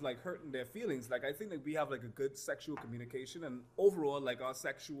because of like hurting their feelings. Like I think that we have like a good sexual communication, and overall like our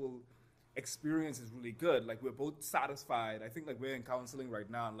sexual experience is really good. Like we're both satisfied. I think like we're in counseling right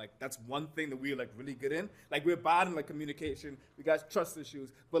now, and like that's one thing that we're like really good in. Like we're bad in like communication, we got trust issues,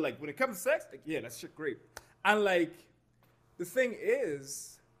 but like when it comes to sex, like that's shit great. And like the thing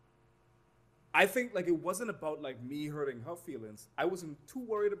is, I think like it wasn't about like me hurting her feelings. I wasn't too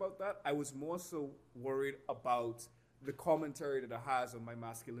worried about that. I was more so worried about the commentary that it has on my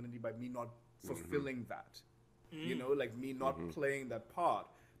masculinity by me not fulfilling that. Like me not playing that part.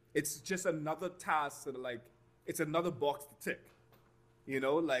 It's just another task that like, it's another box to tick,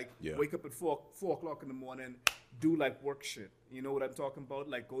 wake up at 4 o'clock in the morning, do like work shit. You know what I'm talking about?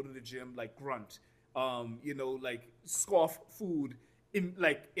 Like go to the gym, like grunt, like scoff food,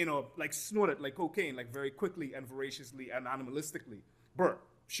 like snort it like cocaine, like very quickly and voraciously and animalistically, burp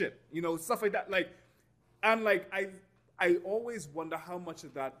shit, stuff like that. Like, and like, I always wonder how much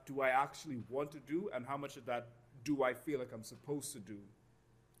of that do I actually want to do and how much of that do I feel like I'm supposed to do.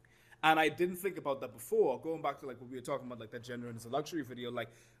 And I didn't think about that before. Going back to like what we were talking about, like that gender is a luxury video. Like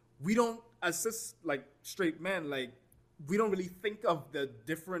we don't, as cis, like straight men, like we don't really think of the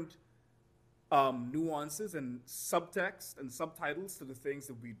different nuances and subtext and subtitles to the things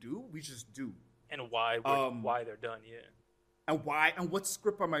that we do. We just do. And why they're done, And what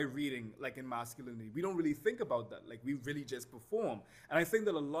script am I reading, like in masculinity? We don't really think about that. Like we really just perform. And I think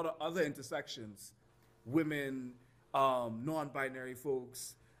that a lot of other intersections, women, non-binary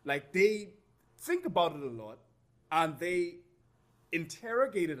folks, like they think about it a lot and they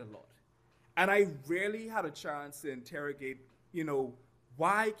interrogate it a lot. And I rarely had a chance to interrogate,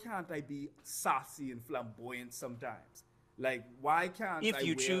 why can't I be sassy and flamboyant sometimes? Like, why can't if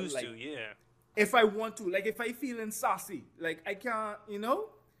you choose to, if I want to, like if I feeling sassy, like I can't,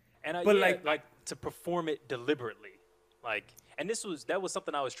 And but like to perform it deliberately, like, and that was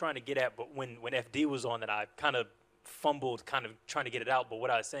something I was trying to get at, but when FD was on, that I kind of fumbled kind of trying to get it out. But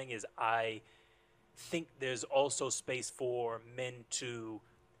what I was saying is I think there's also space for men to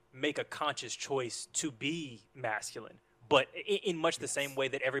make a conscious choice to be masculine, but in much the same way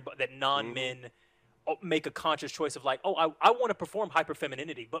that that non-men make a conscious choice of like, oh, I want to perform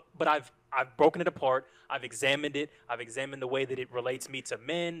hyperfemininity, but I've broken it apart, I've examined it, I've examined the way that it relates me to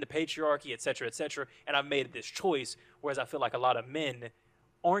men, the patriarchy, etc., and I've made this choice. Whereas I feel like a lot of men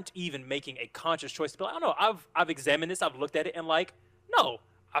aren't even making a conscious choice to be like, I don't know, I've examined this, I've looked at it, and like, no,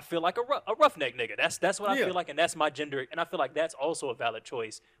 I feel like a roughneck nigga. That's what I feel like, and that's my gender, and I feel like that's also a valid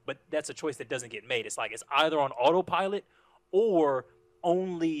choice, but that's a choice that doesn't get made. It's like it's either on autopilot or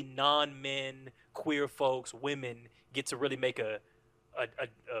only non-men, queer folks, women get to really make a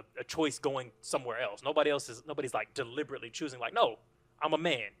choice going somewhere else. Nobody's like deliberately choosing like, no, I'm a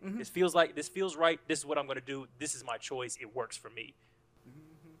man. Mm-hmm. This feels right. This is what I'm going to do. This is my choice. It works for me.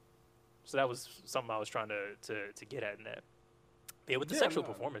 Mm-hmm. So that was something I was trying to get at in that. Yeah, with the sexual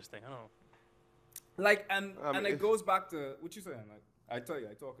performance thing, I don't know. Like, and it goes back to what you saying. Like, I tell you,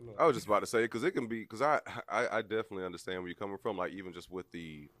 I talk a lot. I was just about to say, because it can be, because I definitely understand where you're coming from. Like, even just with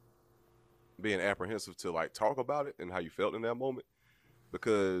the being apprehensive to like talk about it and how you felt in that moment,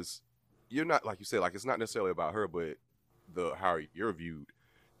 because you're not, like you said, like it's not necessarily about her, but how you're viewed.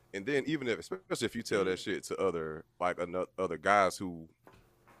 And then even especially if you tell that shit to other guys who.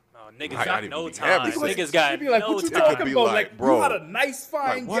 Oh, niggas got no time. Niggas got like, no what you time. talking about? Like, bro, you had a nice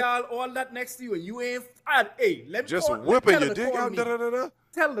fine gal, all that next to you, and you ain't. Hey, let me just whipping your dick out.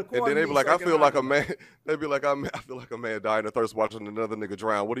 Tell the and then they be like, I feel like a man. They be like, I feel like a man dying of thirst watching another nigga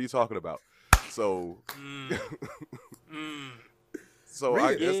drown. What are you talking about? So, so really?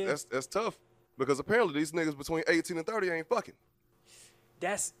 I guess that's tough because apparently these niggas between 18 and 30 ain't fucking.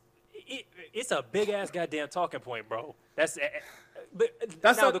 It's a big ass goddamn talking point, bro. That's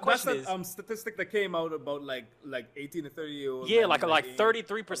the question is statistic that came out about like 18 to 30 year olds. Yeah, like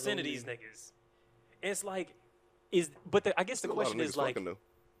 33% of these niggas. It's like I guess the question is like,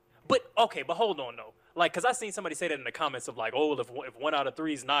 but hold on though. Like, cause I seen somebody say that in the comments of like, oh, if 1 out of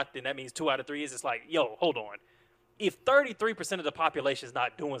 3 is not, then that means 2 out of 3 is. It's like, yo, hold on. If 33% of the population is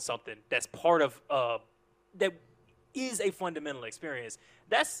not doing something that's part of that is a fundamental experience,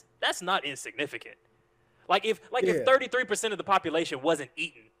 that's not insignificant. Like if 33% of the population wasn't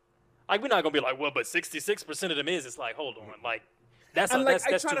eating, like we're not gonna be like, well, but 66% of them is. It's like, hold on, like that's too much.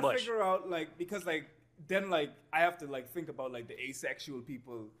 I try to figure out like because like then like I have to like think about like the asexual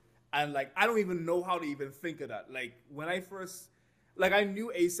people, and like I don't even know how to even think of that. Like when I first like I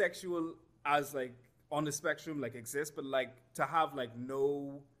knew asexual as like on the spectrum like exists, but like to have like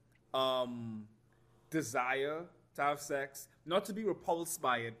no desire to have sex, not to be repulsed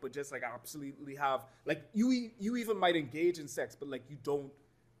by it, but just like absolutely have like you even might engage in sex, but like you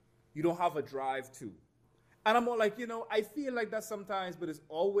don't have a drive to. And I'm more like, I feel like that sometimes, but it's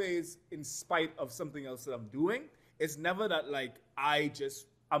always in spite of something else that I'm doing. It's never that like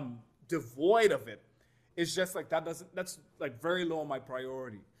I'm devoid of it. It's just like that's like very low on my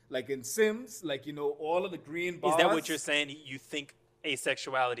priority. Like in Sims, like all of the green bars. Is that what you're saying? You think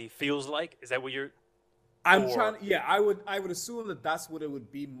asexuality feels like? Is that what you're? I would assume that that's what it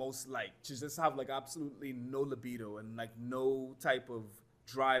would be most like, to just have like absolutely no libido and like no type of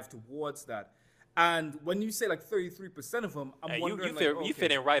drive towards that. And when you say like 33% of them, I'm wondering you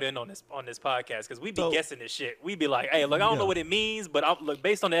fit in right in on this podcast because we be guessing this shit. We be like, hey, look, I don't know what it means, but look,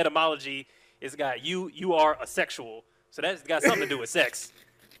 based on the etymology, it's got you are asexual, so that's got something to do with sex.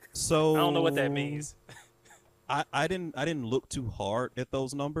 So I don't know what that means. I didn't look too hard at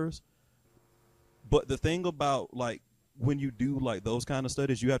those numbers. But the thing about like when you do like those kind of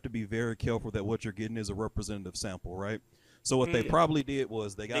studies, you have to be very careful that what you're getting is a representative sample, right? So what they probably did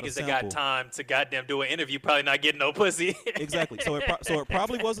was they got niggas a sample. that got time to goddamn do an interview probably not getting no pussy. Exactly. So it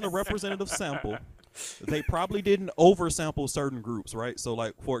probably wasn't a representative sample. They probably didn't oversample certain groups, right? So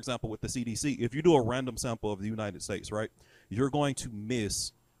like for example with the CDC, if you do a random sample of the United States, right, you're going to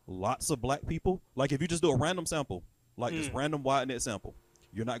miss lots of black people. Like if you just do a random sample, like just random wide net sample.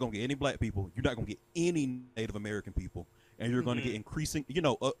 You're not going to get any black people. You're not going to get any Native American people. And you're going to get increasing,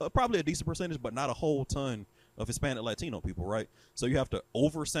 probably a decent percentage, but not a whole ton of Hispanic Latino people, right? So you have to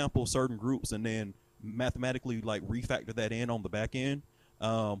oversample certain groups and then mathematically like refactor that in on the back end.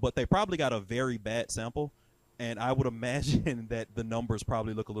 But they probably got a very bad sample. And I would imagine that the numbers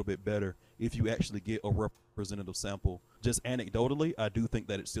probably look a little bit better if you actually get a representative sample. Just anecdotally, I do think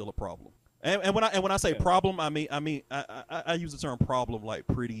that it's still a problem. And when I say problem, I mean I use the term problem like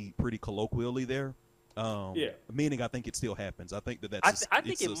pretty colloquially there. Meaning I think it still happens. I think that's. I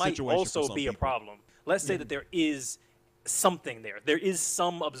think it might also be a problem. Let's say that there is something there. There is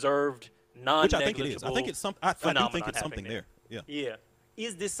some observed non-negligible. Which I think it is. I think it's some. I do think it's something there. Yeah. Yeah.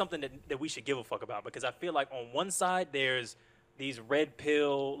 Is this something that we should give a fuck about? Because I feel like on one side there's these red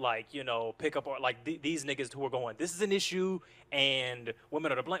pill, like, pick up, like these niggas who are going, this is an issue and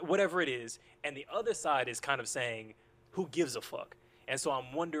women are to blame, whatever it is. And the other side is kind of saying, who gives a fuck? And so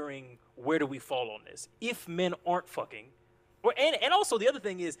I'm wondering, where do we fall on this? If men aren't fucking, and also the other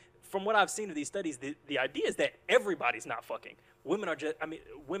thing is, from what I've seen of these studies, the idea is that everybody's not fucking. Women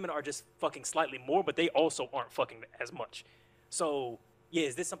are just fucking slightly more, but they also aren't fucking as much. So yeah,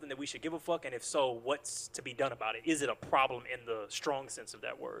 is this something that we should give a fuck? And if so, what's to be done about it? Is it a problem in the strong sense of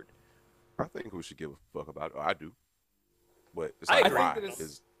that word? I think we should give a fuck about it. I do. but it's I like agree. why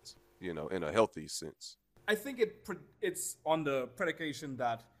is in a healthy sense. I think it's on the predication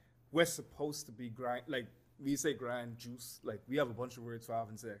that we're supposed to be grind, like we say grind juice, like we have a bunch of words for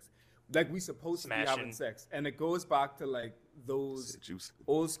having sex. Like we supposed to be having sex. And it goes back to like those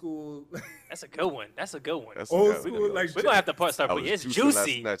old school That's a good one. That's old school like we're gonna have to start putting it's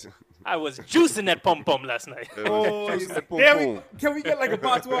juicy. I was juicing that pom pom last night. Can we get like a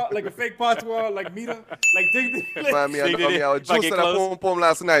patois, like a fake patois, like meter? Like ding I was juicing that pom pom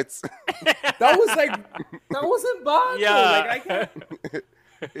last night. That wasn't bad. Yeah. Though. Like I can't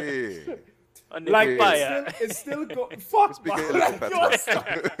Yeah. Like fire. It's still going. Fuck, man.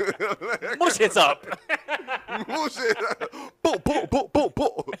 Mush it up. Mush it. Boom, boom, boom, boom,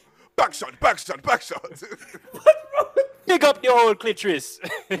 boom. Back shot. Dig up your whole clitoris.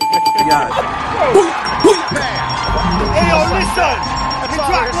 Hey, yo, listen. You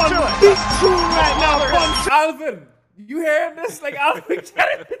drop one beat tune right now, Alvin, you hearing this? Like, Alvin,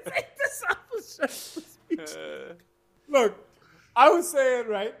 can't even take this off. Look, I was saying,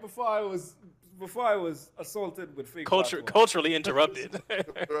 right, before I was assaulted with fake culturally interrupted.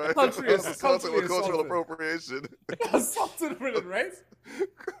 Right. Culturally Assaulted with cultural appropriation. Assaulted with it, right?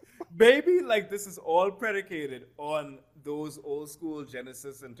 Maybe like this is all predicated on those old school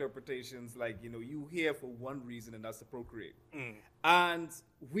Genesis interpretations, like you here for one reason, and that's to procreate. And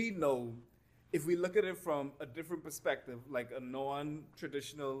we know if we look at it from a different perspective, like a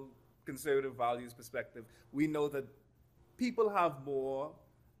non-traditional conservative values perspective, we know that people have more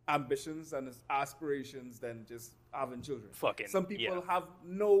ambitions and aspirations than just having children. Some people have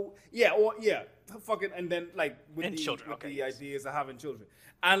fucking, and then like with the ideas of having children.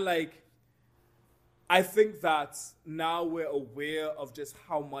 And like, I think that now we're aware of just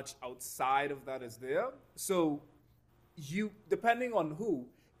how much outside of that is there. So depending on who,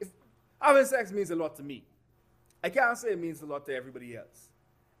 if having sex means a lot to me, I can't say it means a lot to everybody else.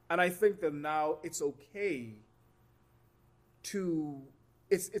 And I think that now it's okay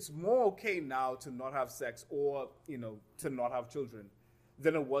it's more okay now to not have sex or, to not have children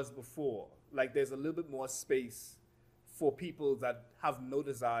than it was before. Like there's a little bit more space for people that have no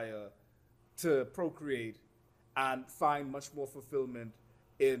desire to procreate and find much more fulfillment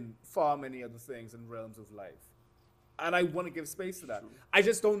in far many other things and realms of life. And I want to give space to that. I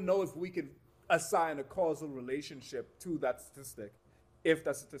just don't know if we can assign a causal relationship to that statistic, if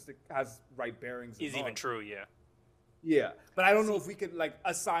that statistic has right bearings. Is even true, yeah. Yeah, but I don't know if we could like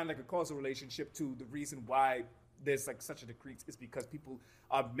assign like a causal relationship to the reason why there's like such a decrease is because people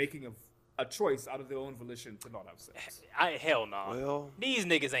are making a choice out of their own volition to not have sex. Hell no. Well, these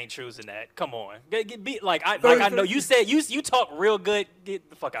niggas ain't choosing that. Come on, I know you said you talk real good.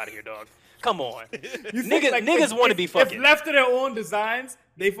 Get the fuck out of here, dog. Come on, niggas want to be fucking. If left to their own designs,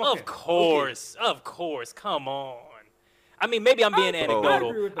 they fucking. Of course. Come on. I mean, maybe I'm being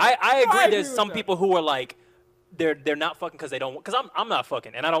anecdotal. I agree. There's some people who are like. They're not fucking because they don't. Because I'm not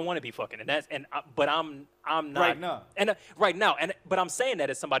fucking and I don't want to be fucking but I'm not right now but I'm saying that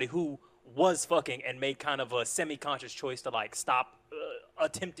as somebody who was fucking and made kind of a semi-conscious choice to like stop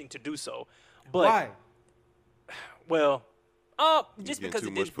attempting to do so. But why? Well, just because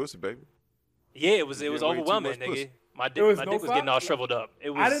too much pussy, baby. Yeah, it was overwhelming, nigga. My dick was getting all shriveled up.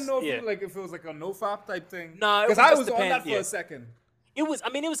 It was. I didn't know if it was like a no fap type thing. No, because I was on that for a second. It was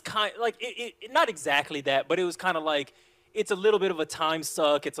kind of like it not exactly that, but it was kind of like it's a little bit of a time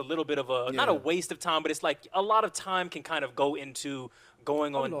suck. It's a little bit of not a waste of time, but it's like a lot of time can kind of go into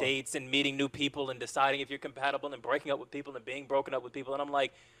going on dates and meeting new people and deciding if you're compatible and breaking up with people and being broken up with people. And I'm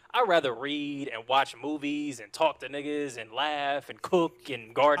like, I'd rather read and watch movies and talk to niggas and laugh and cook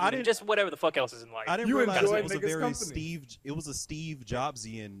and garden and just whatever the fuck else is in life. I didn't realize it was a Steve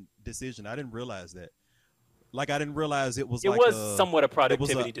Jobsian decision. I didn't realize that. Like I didn't realize it was. It was somewhat a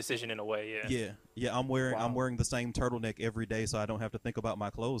productivity decision in a way. Yeah. I'm wearing the same turtleneck every day, so I don't have to think about my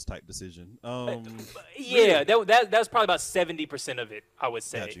clothes. Type decision. Yeah, that was probably about 70% of it. I would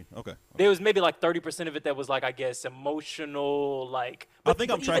say. Got you. Okay. There was maybe like 30% of it that was like I guess emotional. Like I think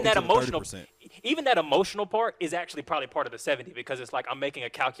I'm tracking to 30%. Even that emotional part is actually probably part of the 70 because it's like I'm making a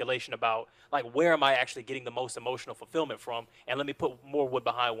calculation about like where am I actually getting the most emotional fulfillment from, and let me put more wood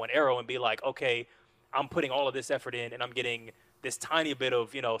behind one arrow and be like, okay. I'm putting all of this effort in, and I'm getting this tiny bit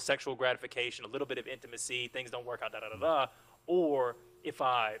of, sexual gratification, a little bit of intimacy, things don't work out, Or if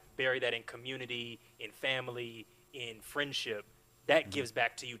I bury that in community, in family, in friendship, that gives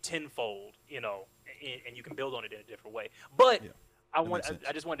back to you tenfold, and you can build on it in a different way. But I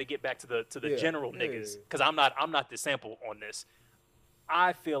just wanted to get back to the general niggas, because I'm not the sample on this.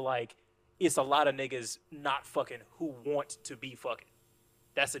 I feel like it's a lot of niggas not fucking who want to be fucking.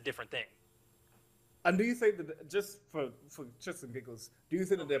 That's a different thing. And do you think that, just for shits and giggles, do you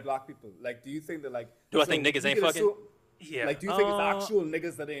think that they're black people? Like, do you think that, like... Do I think niggas ain't fucking? Yeah. Like, do you think it's actual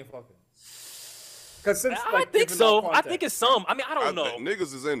niggas that ain't fucking? Because since, I think so. I think it's some. I mean, I don't know.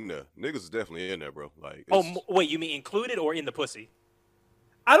 Niggas is in there. Niggas is definitely in there, bro. Like, wait, you mean included or in the pussy?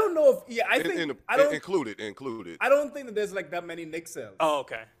 I don't know if... Yeah, I think... Included. I don't think that there's, like, that many Nick cells. Oh,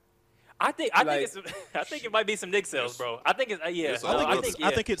 okay. I think it might be some Nick cells, bro. I think it's I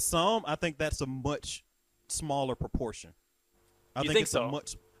think it's some. I think that's a much smaller proportion. I think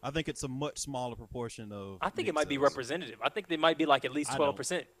it's a much smaller proportion of. I think it might be representative. I think they might be like at least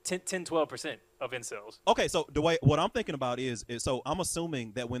 12%, 10-12% of incels. Okay, so what I'm thinking about is so I'm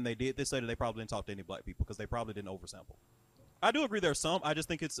assuming that when they did this study, they probably didn't talk to any black people because they probably didn't oversample. I do agree there's some. I just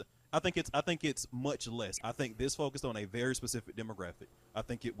think it's much less. I think this focused on a very specific demographic. I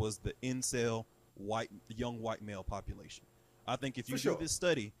think it was the incel young white male population. I think if you do this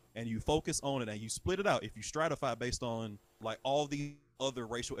study and you focus on it and you split it out, if you stratify based on like all the other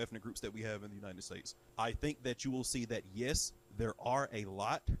racial ethnic groups that we have in the United States, I think that you will see that yes, there are a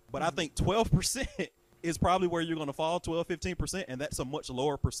lot, but I think 12% is probably where you're going to fall, 12-15%, and that's a much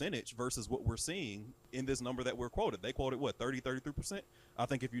lower percentage versus what we're seeing in this number that we're quoted. They quoted what, 33%? I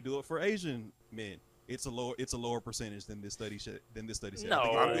think if you do it for Asian men, it's a lower percentage than this study said. No,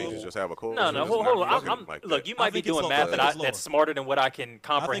 I think you just have a core. No, hold on. Look, you might be doing math that's smarter than what I can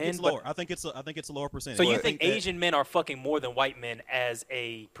comprehend. I think it's lower. I think it's a lower percentage. So you think Asian men are fucking more than white men as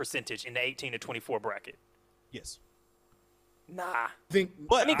a percentage in the 18 to 24 bracket? Yes. Nah. I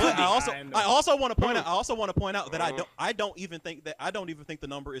also want to point out that I don't even think the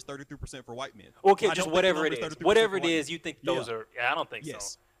number is 33% for white men. Okay, just whatever it is. Whatever it is, you think those are? Yeah, I don't think so.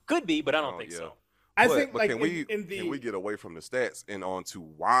 Could be, but I don't think so. I think like can we get away from the stats and on to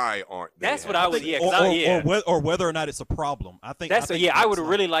why aren't they? That's what I would. Yeah, or whether or not it's a problem. I think I would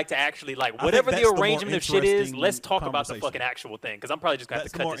really like to actually like whatever the arrangement of shit is. Let's talk about the fucking actual thing because I'm probably just gonna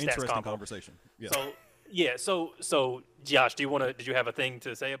have to cut this stats combo. Conversation. Yeah. So Josh, did you have a thing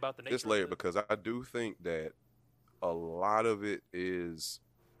to say about the nature? This layer because I do think that a lot of it is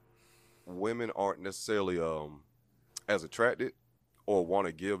women aren't necessarily as attracted or want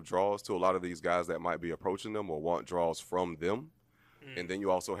to give draws to a lot of these guys that might be approaching them or want draws from them. And then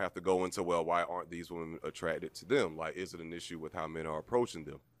you also have to go into, well, why aren't these women attracted to them? Like, is it an issue with how men are approaching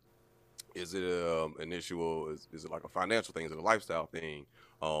them? Is it an issue? Is it like a financial thing? Is it a lifestyle thing?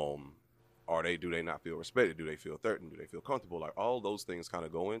 Do they not feel respected? Do they feel threatened? Do they feel comfortable? Like all those things kind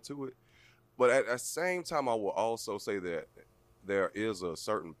of go into it. But at the same time, I will also say that there is a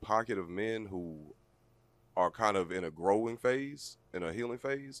certain pocket of men who are kind of in a growing phase, in a healing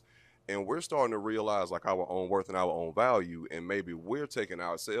phase. And we're starting to realize like our own worth and our own value. And maybe we're taking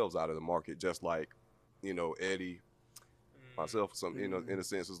ourselves out of the market, just like, Eddie, myself, in a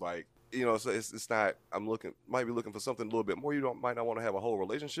sense, is like, so it's not, might be looking for something a little bit more. Might not want to have a whole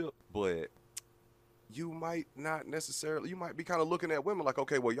relationship, but you might not necessarily, you might be kind of looking at women like,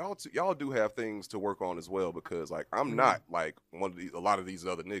 okay, well, y'all do have things to work on as well, because like, I'm not like a lot of these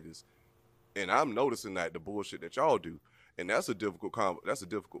other niggas. And I'm noticing that the bullshit that y'all do, and that's a difficult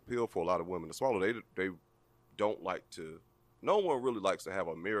pill for a lot of women to swallow. They don't like to, no one really likes to have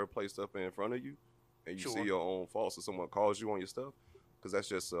a mirror placed up in front of you and you see your own faults or someone calls you on your stuff. Because that's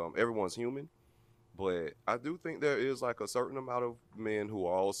just everyone's human. But I do think there is like a certain amount of men who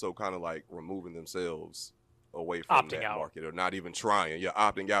are also kind of like removing themselves away from that market or not even trying. Yeah,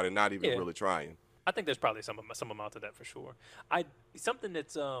 opting out and not even really trying. I think there's probably some amount of that for sure. Something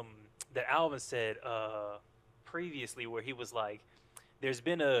that's that Alvin said previously where he was like, there's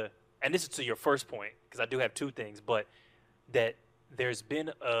been and this is to your first point because I do have two things, but that there's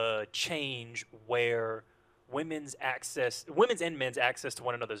been a change where women's and men's access to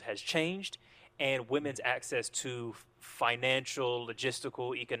one another has changed, and women's access to financial,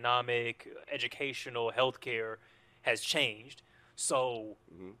 logistical, economic, educational, healthcare has changed. So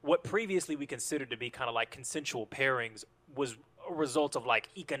what previously we considered to be kind of like consensual pairings was a result of like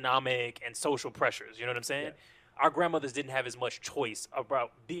economic and social pressures. You know what I'm saying? Yeah. Our grandmothers didn't have as much choice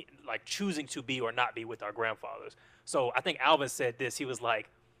about choosing to be or not be with our grandfathers. So I think Alvin said this. He was like,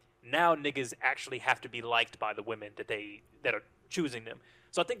 now niggas actually have to be liked by the women that are choosing them.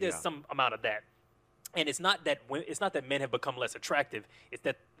 So I think there's some amount of that. And it's not that men have become less attractive. It's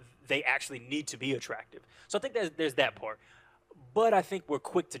that they actually need to be attractive. So I think there's that part. But I think we're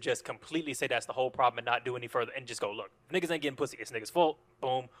quick to just completely say that's the whole problem and not do any further and just go, look, niggas ain't getting pussy. It's niggas' fault.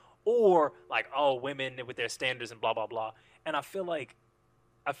 Boom. Or like, oh, women with their standards and blah, blah, blah. And I feel like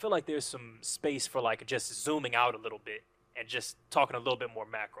there's some space for like just zooming out a little bit and just talking a little bit more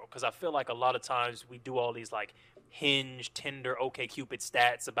macro, because I feel like a lot of times we do all these like Hinge, Tinder, OkCupid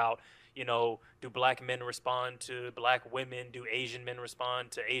stats about, you know, do black men respond to black women, do Asian men respond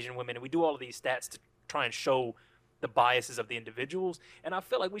to Asian women, and we do all of these stats to try and show the biases of the individuals. And I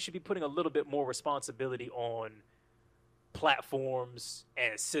feel like we should be putting a little bit more responsibility on platforms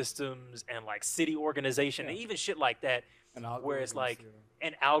and systems and like city organization and even shit like that, where it's like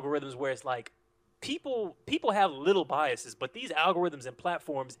and algorithms where it's like people have little biases, but these algorithms and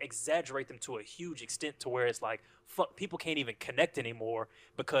platforms exaggerate them to a huge extent to where it's like, fuck, people can't even connect anymore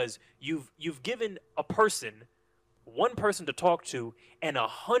because you've given one person to talk to and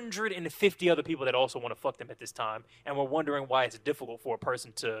 150 other people that also want to fuck them at this time, and we're wondering why it's difficult for a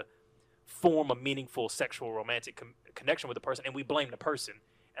person to form a meaningful sexual romantic connection with a person, and we blame the person.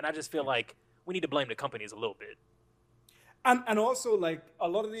 And I just feel like we need to blame the companies a little bit. And also, like, a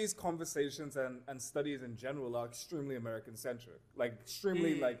lot of these conversations and studies in general are extremely American-centric. Like,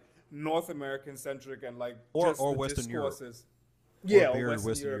 extremely, like, North American-centric and, like, or Western Europe. Yeah, or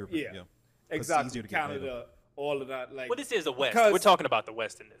Western Europe. Yeah. Exactly. Canada, all of that. Like, well, this is the West. We're talking about the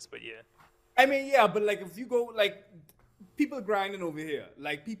West in this, but yeah. I mean, yeah, but, like, if you go, like, people grinding over here.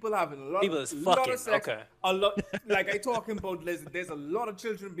 Like, people having a lot of sex. Okay. A lot, like, I talking about, there's a lot of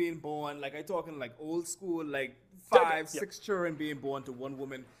children being born. Like, I talking, like, old school, like, 5-6 children being born to one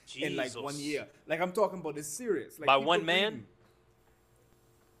woman in like 1 year. Like, I'm talking about this serious. Like, by one man?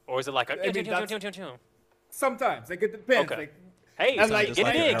 Or is it like a sometimes, like, it depends. Okay. Like, hey, and like,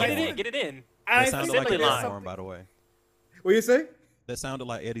 get it in. That sounded like an air line. horn, by the way. What you say? That sounded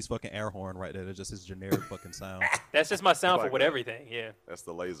like Eddie's fucking air horn right there. That's just his generic fucking sound. That's just my sound for with everything. Yeah. That's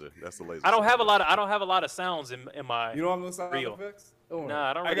the laser. I don't have a lot of sounds in my. You don't have no sound reel. effects? Nah,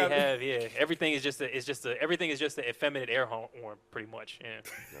 I don't really have. Yeah, everything is just an effeminate air horn, pretty much. Yeah.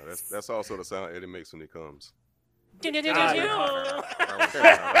 No, that's also the sound Eddie makes when he comes.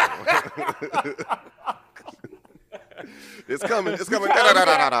 It's coming. It's coming.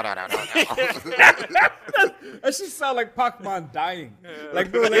 That should sound like Pac-Man dying.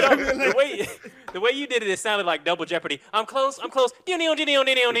 Like, bro, like, the way you did it, it sounded like Double Jeopardy. I'm close.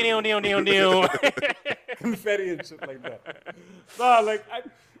 Confetti and shit like that. No, like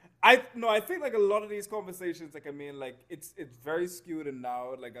I think like a lot of these conversations, like, I mean, like, it's very skewed and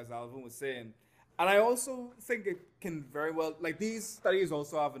now, like, as Alvin was saying. And I also think it can very well, like, these studies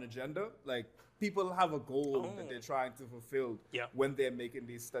also have an agenda. Like, people have a goal that they're trying to fulfill when they're making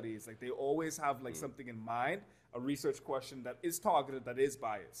these studies. Like, they always have, like, something in mind, a research question that is targeted, that is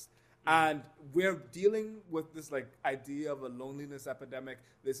biased. And we're dealing with this, like, idea of a loneliness epidemic.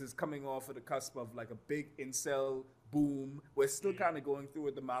 This is coming off at the cusp of, like, a big incel boom. We're still kind of going through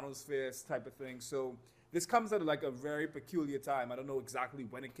with the manosphere type of thing. So this comes at, like, a very peculiar time. I don't know exactly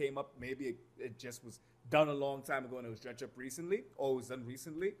when it came up. Maybe it just was done a long time ago and it was dredged up recently, or it was done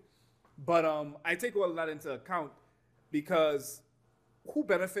recently. But I take all of that into account because who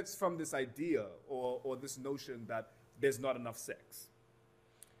benefits from this idea or this notion that there's not enough sex?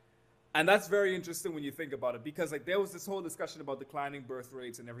 And that's very interesting when you think about it, because, like, there was this whole discussion about declining birth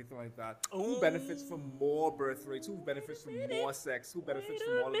rates and everything like that. Who benefits from more birth rates? Who benefits from more sex? Who benefits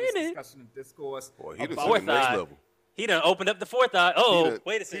from all of this discussion and discourse? Boy, he done took the next level. He done opened up the fourth eye. Oh,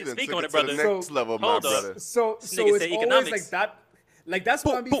 wait a second. Speak on it, brother. The next level, my brother. So it's always like that. Like, that's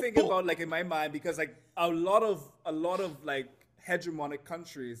what I'm thinking about, like, in my mind, because, like, a lot of like hegemonic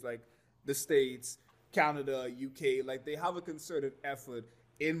countries, like the States, Canada, UK, like, they have a concerted effort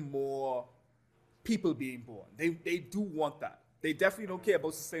in more people being born. They do want that. They definitely don't care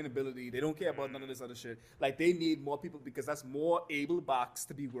about sustainability. They don't care about none of this other shit. Like, they need more people because that's more able backs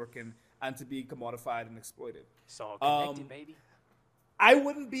to be working and to be commodified and exploited. It's all connected, baby. It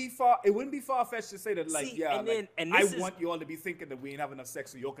wouldn't be far-fetched to say that, like, I want you all to be thinking that we ain't have enough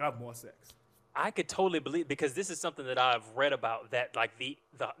sex so you all can have more sex. I could totally believe, because this is something that I've read about, that, like, the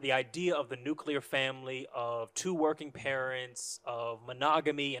idea of the nuclear family, of two working parents, of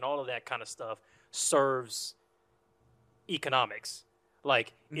monogamy and all of that kind of stuff serves economics.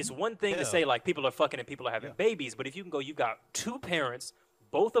 Like, it's one thing to say, like, people are fucking and people are having babies, but if you can go, you got two parents,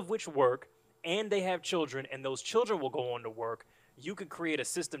 both of which work, and they have children, and those children will go on to work, you could create a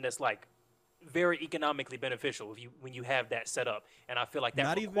system that's, like, very economically beneficial when you have that set up. And I feel like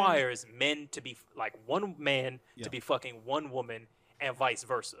that requires men to be, like, one man to be fucking one woman and vice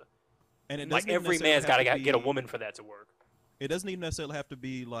versa. And like, every man's got to get a woman for that to work. It doesn't even necessarily have to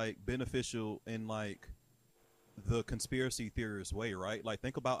be, like, beneficial in, like, the conspiracy theorist way, right? Like,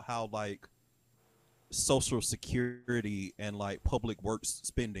 think about how, like, Social Security and, like, public works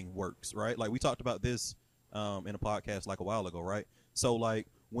spending works, right? Like, we talked about this in a podcast, like, a while ago, right? So, like,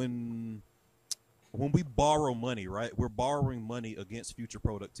 when when we borrow money, right, we're borrowing money against future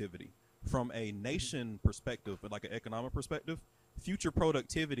productivity. From a nation perspective, like an economic perspective, future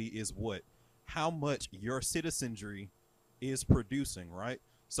productivity is what? How much your citizenry is producing, right?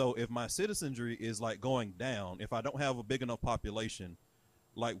 So if my citizenry is like going down, if I don't have a big enough population,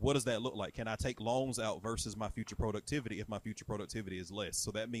 like what does that look like? Can I take loans out versus my future productivity if my future productivity is less?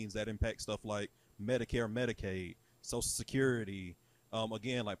 So that means that impacts stuff like Medicare, Medicaid, Social Security,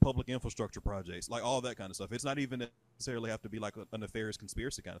 again, like public infrastructure projects, like all that kind of stuff. It's not even necessarily have to be like a nefarious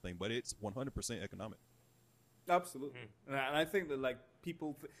conspiracy kind of thing, but it's 100% economic. Absolutely. And I think that like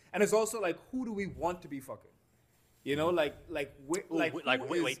people, and it's also like, who do we want to be fucking? You know, wait,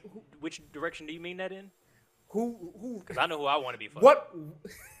 which direction do you mean that in? Who? Because I know who I want to be fucking.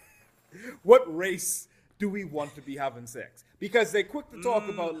 What race do we want to be having sex? Because they're quick to talk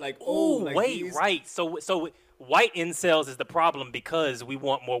about like, right. So white incels is the problem because we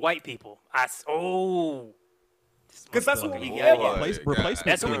want more white people. Because that's what we replacement.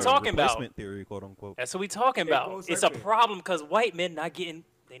 That's what we're talking about. Replacement theory, quote unquote. That's what we're talking about. It's a problem because white men not getting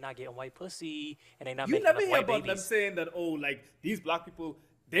white pussy and they not making enough white babies. You never hear about them saying that, like these black people,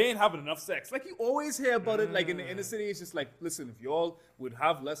 they ain't having enough sex. Like you always hear about it, like in the inner city, it's just like, listen, if you all would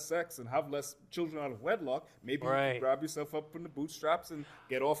have less sex and have less children out of wedlock, maybe you could grab yourself up from the bootstraps and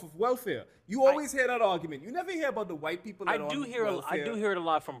get off of welfare. You always hear that argument. You never hear about the white people that I do hear it a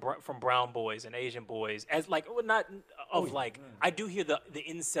lot from brown boys and Asian boys as like I do hear the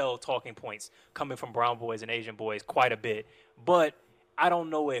incel talking points coming from brown boys and Asian boys quite a bit, but I don't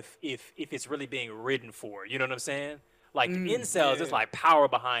know if it's really being ridden for. You know what I'm saying? Like incels, there's like power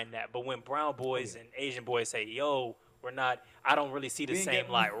behind that. But when brown boys and Asian boys say, "Yo, we're not," I don't really see the same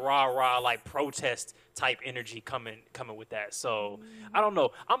like rah like protest type energy coming with that. So I don't know.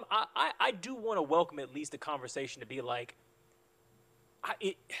 I do want to welcome at least the conversation to be like,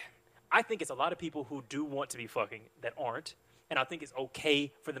 I think it's a lot of people who do want to be fucking that aren't. And I think it's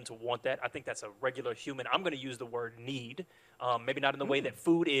okay for them to want that. I think that's a regular human. I'm going to use the word need. Maybe not in the way that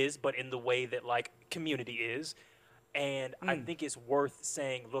food is, but in the way that like community is. And I think it's worth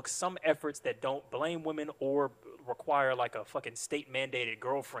saying, look, some efforts that don't blame women or require like a fucking state mandated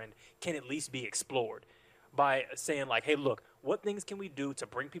girlfriend can at least be explored by saying like, hey, look, what things can we do to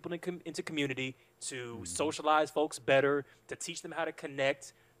bring people into community, to socialize folks better, to teach them how to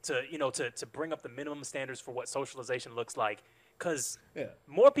connect, to bring up the minimum standards for what socialization looks like. Because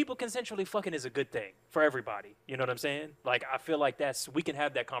more people consensually fucking is a good thing for everybody. You know what I'm saying? Like, I feel like we can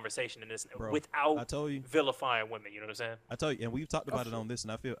have that conversation in this without vilifying women. You know what I'm saying? I tell you, and we've talked about it on this,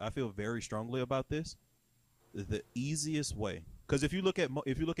 and I feel very strongly about this. The easiest way, because if you look at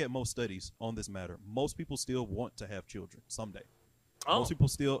most studies on this matter, most people still want to have children someday. Most people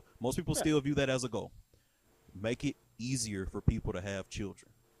still view that as a goal. Make it easier for people to have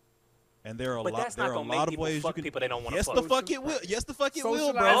children. And there are a lot of ways you can. People they don't want to fuck. Yes, the fuck it will. Yes, the fuck it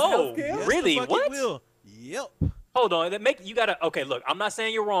will, bro. Oh, really? What? It will. Yep. Hold on. You gotta. Okay, look. I'm not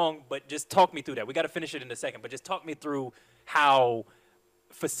saying you're wrong, but just talk me through that. We gotta finish it in a second, but just talk me through how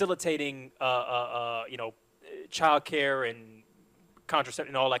facilitating, childcare and contraception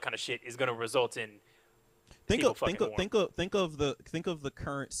and all that kind of shit is gonna result in. Think of the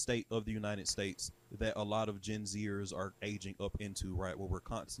current state of the United States that a lot of Gen Zers are aging up into, right? Where we're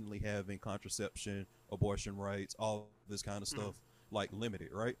constantly having contraception, abortion rights, all this kind of stuff, like limited,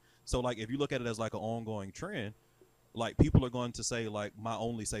 right? So like if you look at it as like an ongoing trend, like people are going to say like my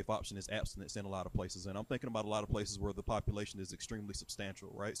only safe option is abstinence in a lot of places, and I'm thinking about a lot of places where the population is extremely substantial,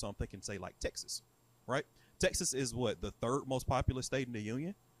 right? So I'm thinking say like Texas, right? Texas is what, the third most populous state in the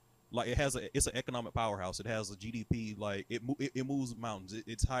union. Like it's an economic powerhouse. It has a GDP, like it moves mountains.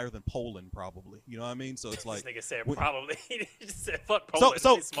 It's higher than Poland probably. You know what I mean? So it's like this nigga said probably. He just said fuck Poland.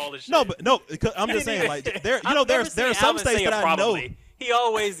 It's small as shit. No, I'm just saying like there are some states that I know. He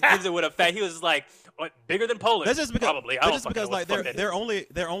always gives it with a fact. He was like, what, bigger than Poland? That's just because, probably. That's just because like there are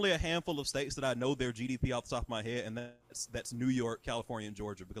only a handful of states that I know their GDP off the top of my head, and that's New York, California, and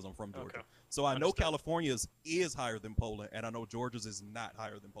Georgia because I'm from Georgia. Okay. So I know California's is higher than Poland, and I know Georgia's is not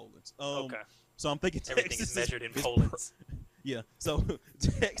higher than Poland's. Okay. So I'm thinking everything Texas is measured in Poland. Yeah. So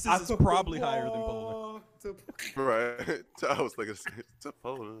Texas is probably higher than Poland. Right. I was thinking to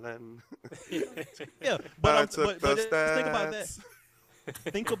Poland. Yeah, but just think about that.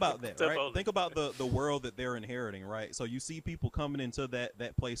 Think about that, right? Think about the world that they're inheriting, right? So you see people coming into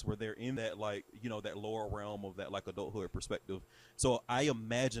that place where they're in that, like, you know, that lower realm of that, like, adulthood perspective. So I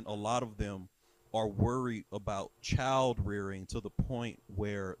imagine a lot of them are worried about child rearing to the point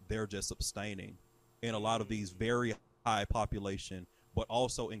where they're just abstaining in a lot of these very high population, but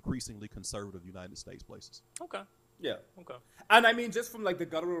also increasingly conservative United States places. Okay. Yeah. Okay. And I mean, just from like the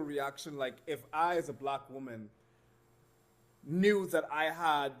guttural reaction, like if I as a black woman knew that I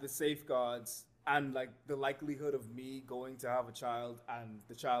had the safeguards and like the likelihood of me going to have a child and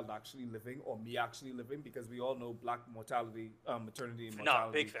the child actually living or me actually living, because we all know black maternity and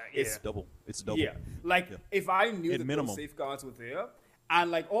mortality big fact. Yeah. It's double. Yeah. Like if I knew that those safeguards were there,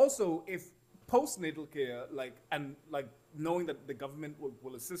 and like also if postnatal care, like, and like knowing that the government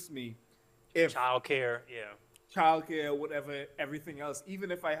will assist me if childcare, whatever, everything else,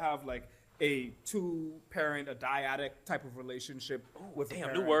 even if I have like a two-parent, a dyadic type of relationship with a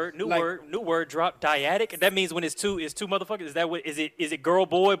parent. New word drop, dyadic. That means when it's two motherfuckers. Is that what is it girl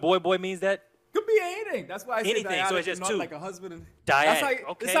boy means that? Could be anything. That's why I say dyadic, so it's just not two. Like a husband and dyadic.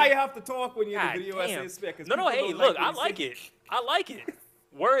 That's how you have to talk when you're in the video damn. essay spec. No, hey, look, I like it.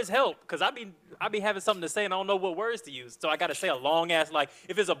 Words help, because I be having something to say and I don't know what words to use. So I got to say a long ass, like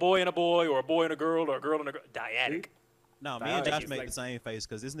if it's a boy and a boy or a boy and a girl or a girl and a girl, dyadic. No, me and Josh make the same face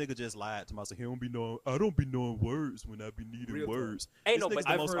because this nigga just lied to myself. I don't be knowing words when I be needing words. Ain't no, but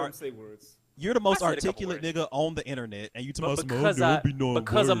I've heard him say words. You're the most articulate nigga on the internet, and you tell me because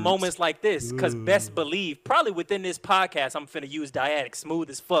of moments like this. Because best believe, probably within this podcast, I'm finna use dyadic smooth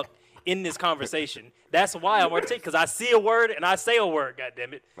as fuck in this conversation. That's why I'm articulate, because I see a word and I say a word. God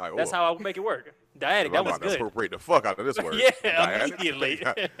damn it, that's how I make it work. Dyadic, that was good. Appropriate the fuck out of this word. Yeah, immediately.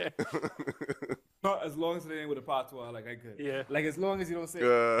 Not as long as it ain't with a patois, like I could. Yeah. Like as long as you don't say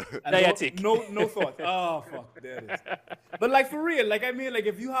dyadic. No thought. Oh fuck, there it is. But like for real, like I mean, like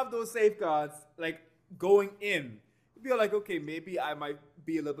if you have those safeguards, like going in, you'd be like, okay, maybe I might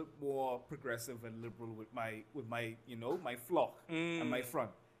be a little bit more progressive and liberal with my my flock and my front.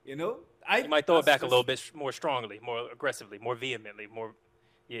 You know, you might throw it back a little bit more strongly, more aggressively, more vehemently, more.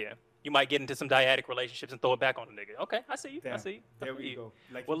 Yeah. You might get into some dyadic relationships and throw it back on the nigga. Okay, I see you. Damn. I see you. There we go.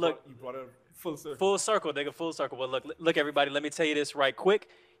 Like well, you brought it full circle. Full circle, nigga, full circle. Well, look, everybody, let me tell you this right quick.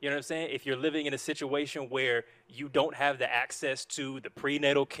 You know what I'm saying? If you're living in a situation where you don't have the access to the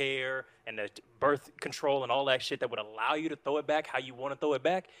prenatal care and the birth control and all that shit that would allow you to throw it back how you want to throw it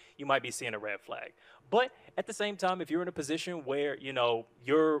back, you might be seeing a red flag. But at the same time, if you're in a position where,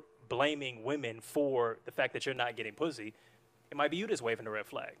 you're blaming women for the fact that you're not getting pussy, it might be you that's waving the red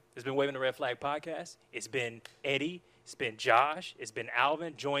flag. It's been Waving the Red Flag podcast. It's been Eddie. It's been Josh. It's been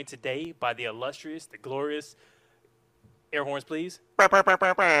Alvin, joined today by the illustrious, the glorious, air horns, please.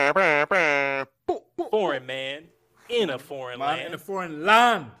 Foreign man in a foreign land. In a foreign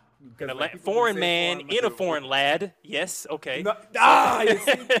land. Foreign man in a foreign lad. Yes, okay. No, you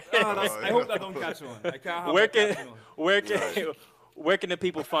see? I hope that don't catch on. I can't have where can the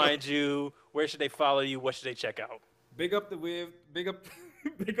people find you? Where should they follow you? What should they check out? Big up the wave. Big up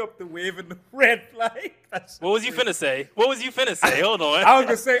the wave and the red flag. What was you finna say? Hold on. I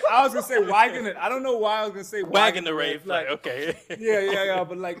was gonna say wagging it. I don't know why I was gonna say wagging the red flag. Okay. Yeah.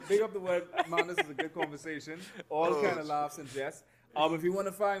 But like, big up the wave, man. This is a good conversation. All kind of laughs and jests. If you want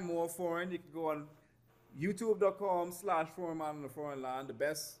to find more foreign, you can go on youtube.com/foreign man in the foreign land. The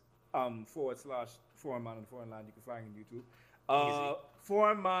best / foreign man in the foreign land you can find on YouTube.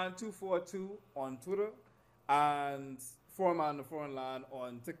 Foreign man 242 on Twitter. And Foreign Man in the Foreign Land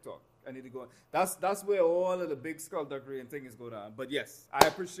on TikTok. I need to go. That's where all of the big skullduggery and things go down. But yes, I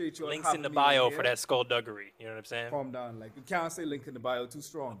appreciate you. Links in the bio for that skullduggery. You know what I'm saying? Calm down. Like you can't say link in the bio too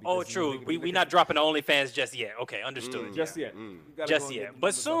strong. Oh, true. We not dropping the OnlyFans just yet. Okay, understood. Just yet. Just yet.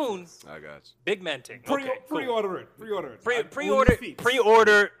 But soon. I got you. Big man thing. Pre-order it. Pre-order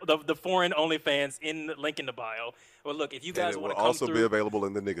the foreign OnlyFans in the link in the bio. Well, look, if you guys want to come through, also be available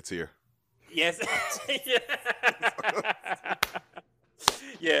in the nigga tier. Yes.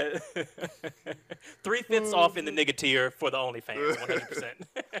 Yeah. 3/5 off in the nigga tier for the OnlyFans,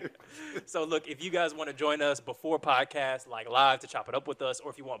 100%. So look, if you guys want to join us before podcast, like live to chop it up with us, or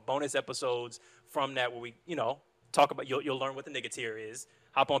if you want bonus episodes from that where we, talk about, you'll learn what the nigga tier is.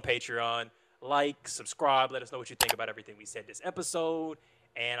 Hop on Patreon, like, subscribe, let us know what you think about everything we said this episode,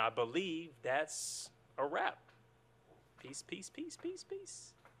 and I believe that's a wrap. Peace.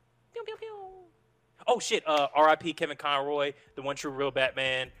 Pew, pew, pew. Oh, shit. R.I.P. Kevin Conroy, the one true real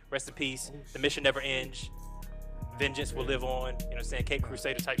Batman. Rest in peace. The mission never ends. Vengeance will live on. You know what I'm saying? Cape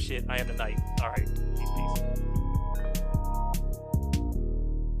Crusader type shit. I am the knight. All right. Peace.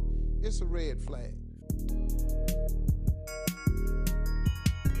 It's a red flag.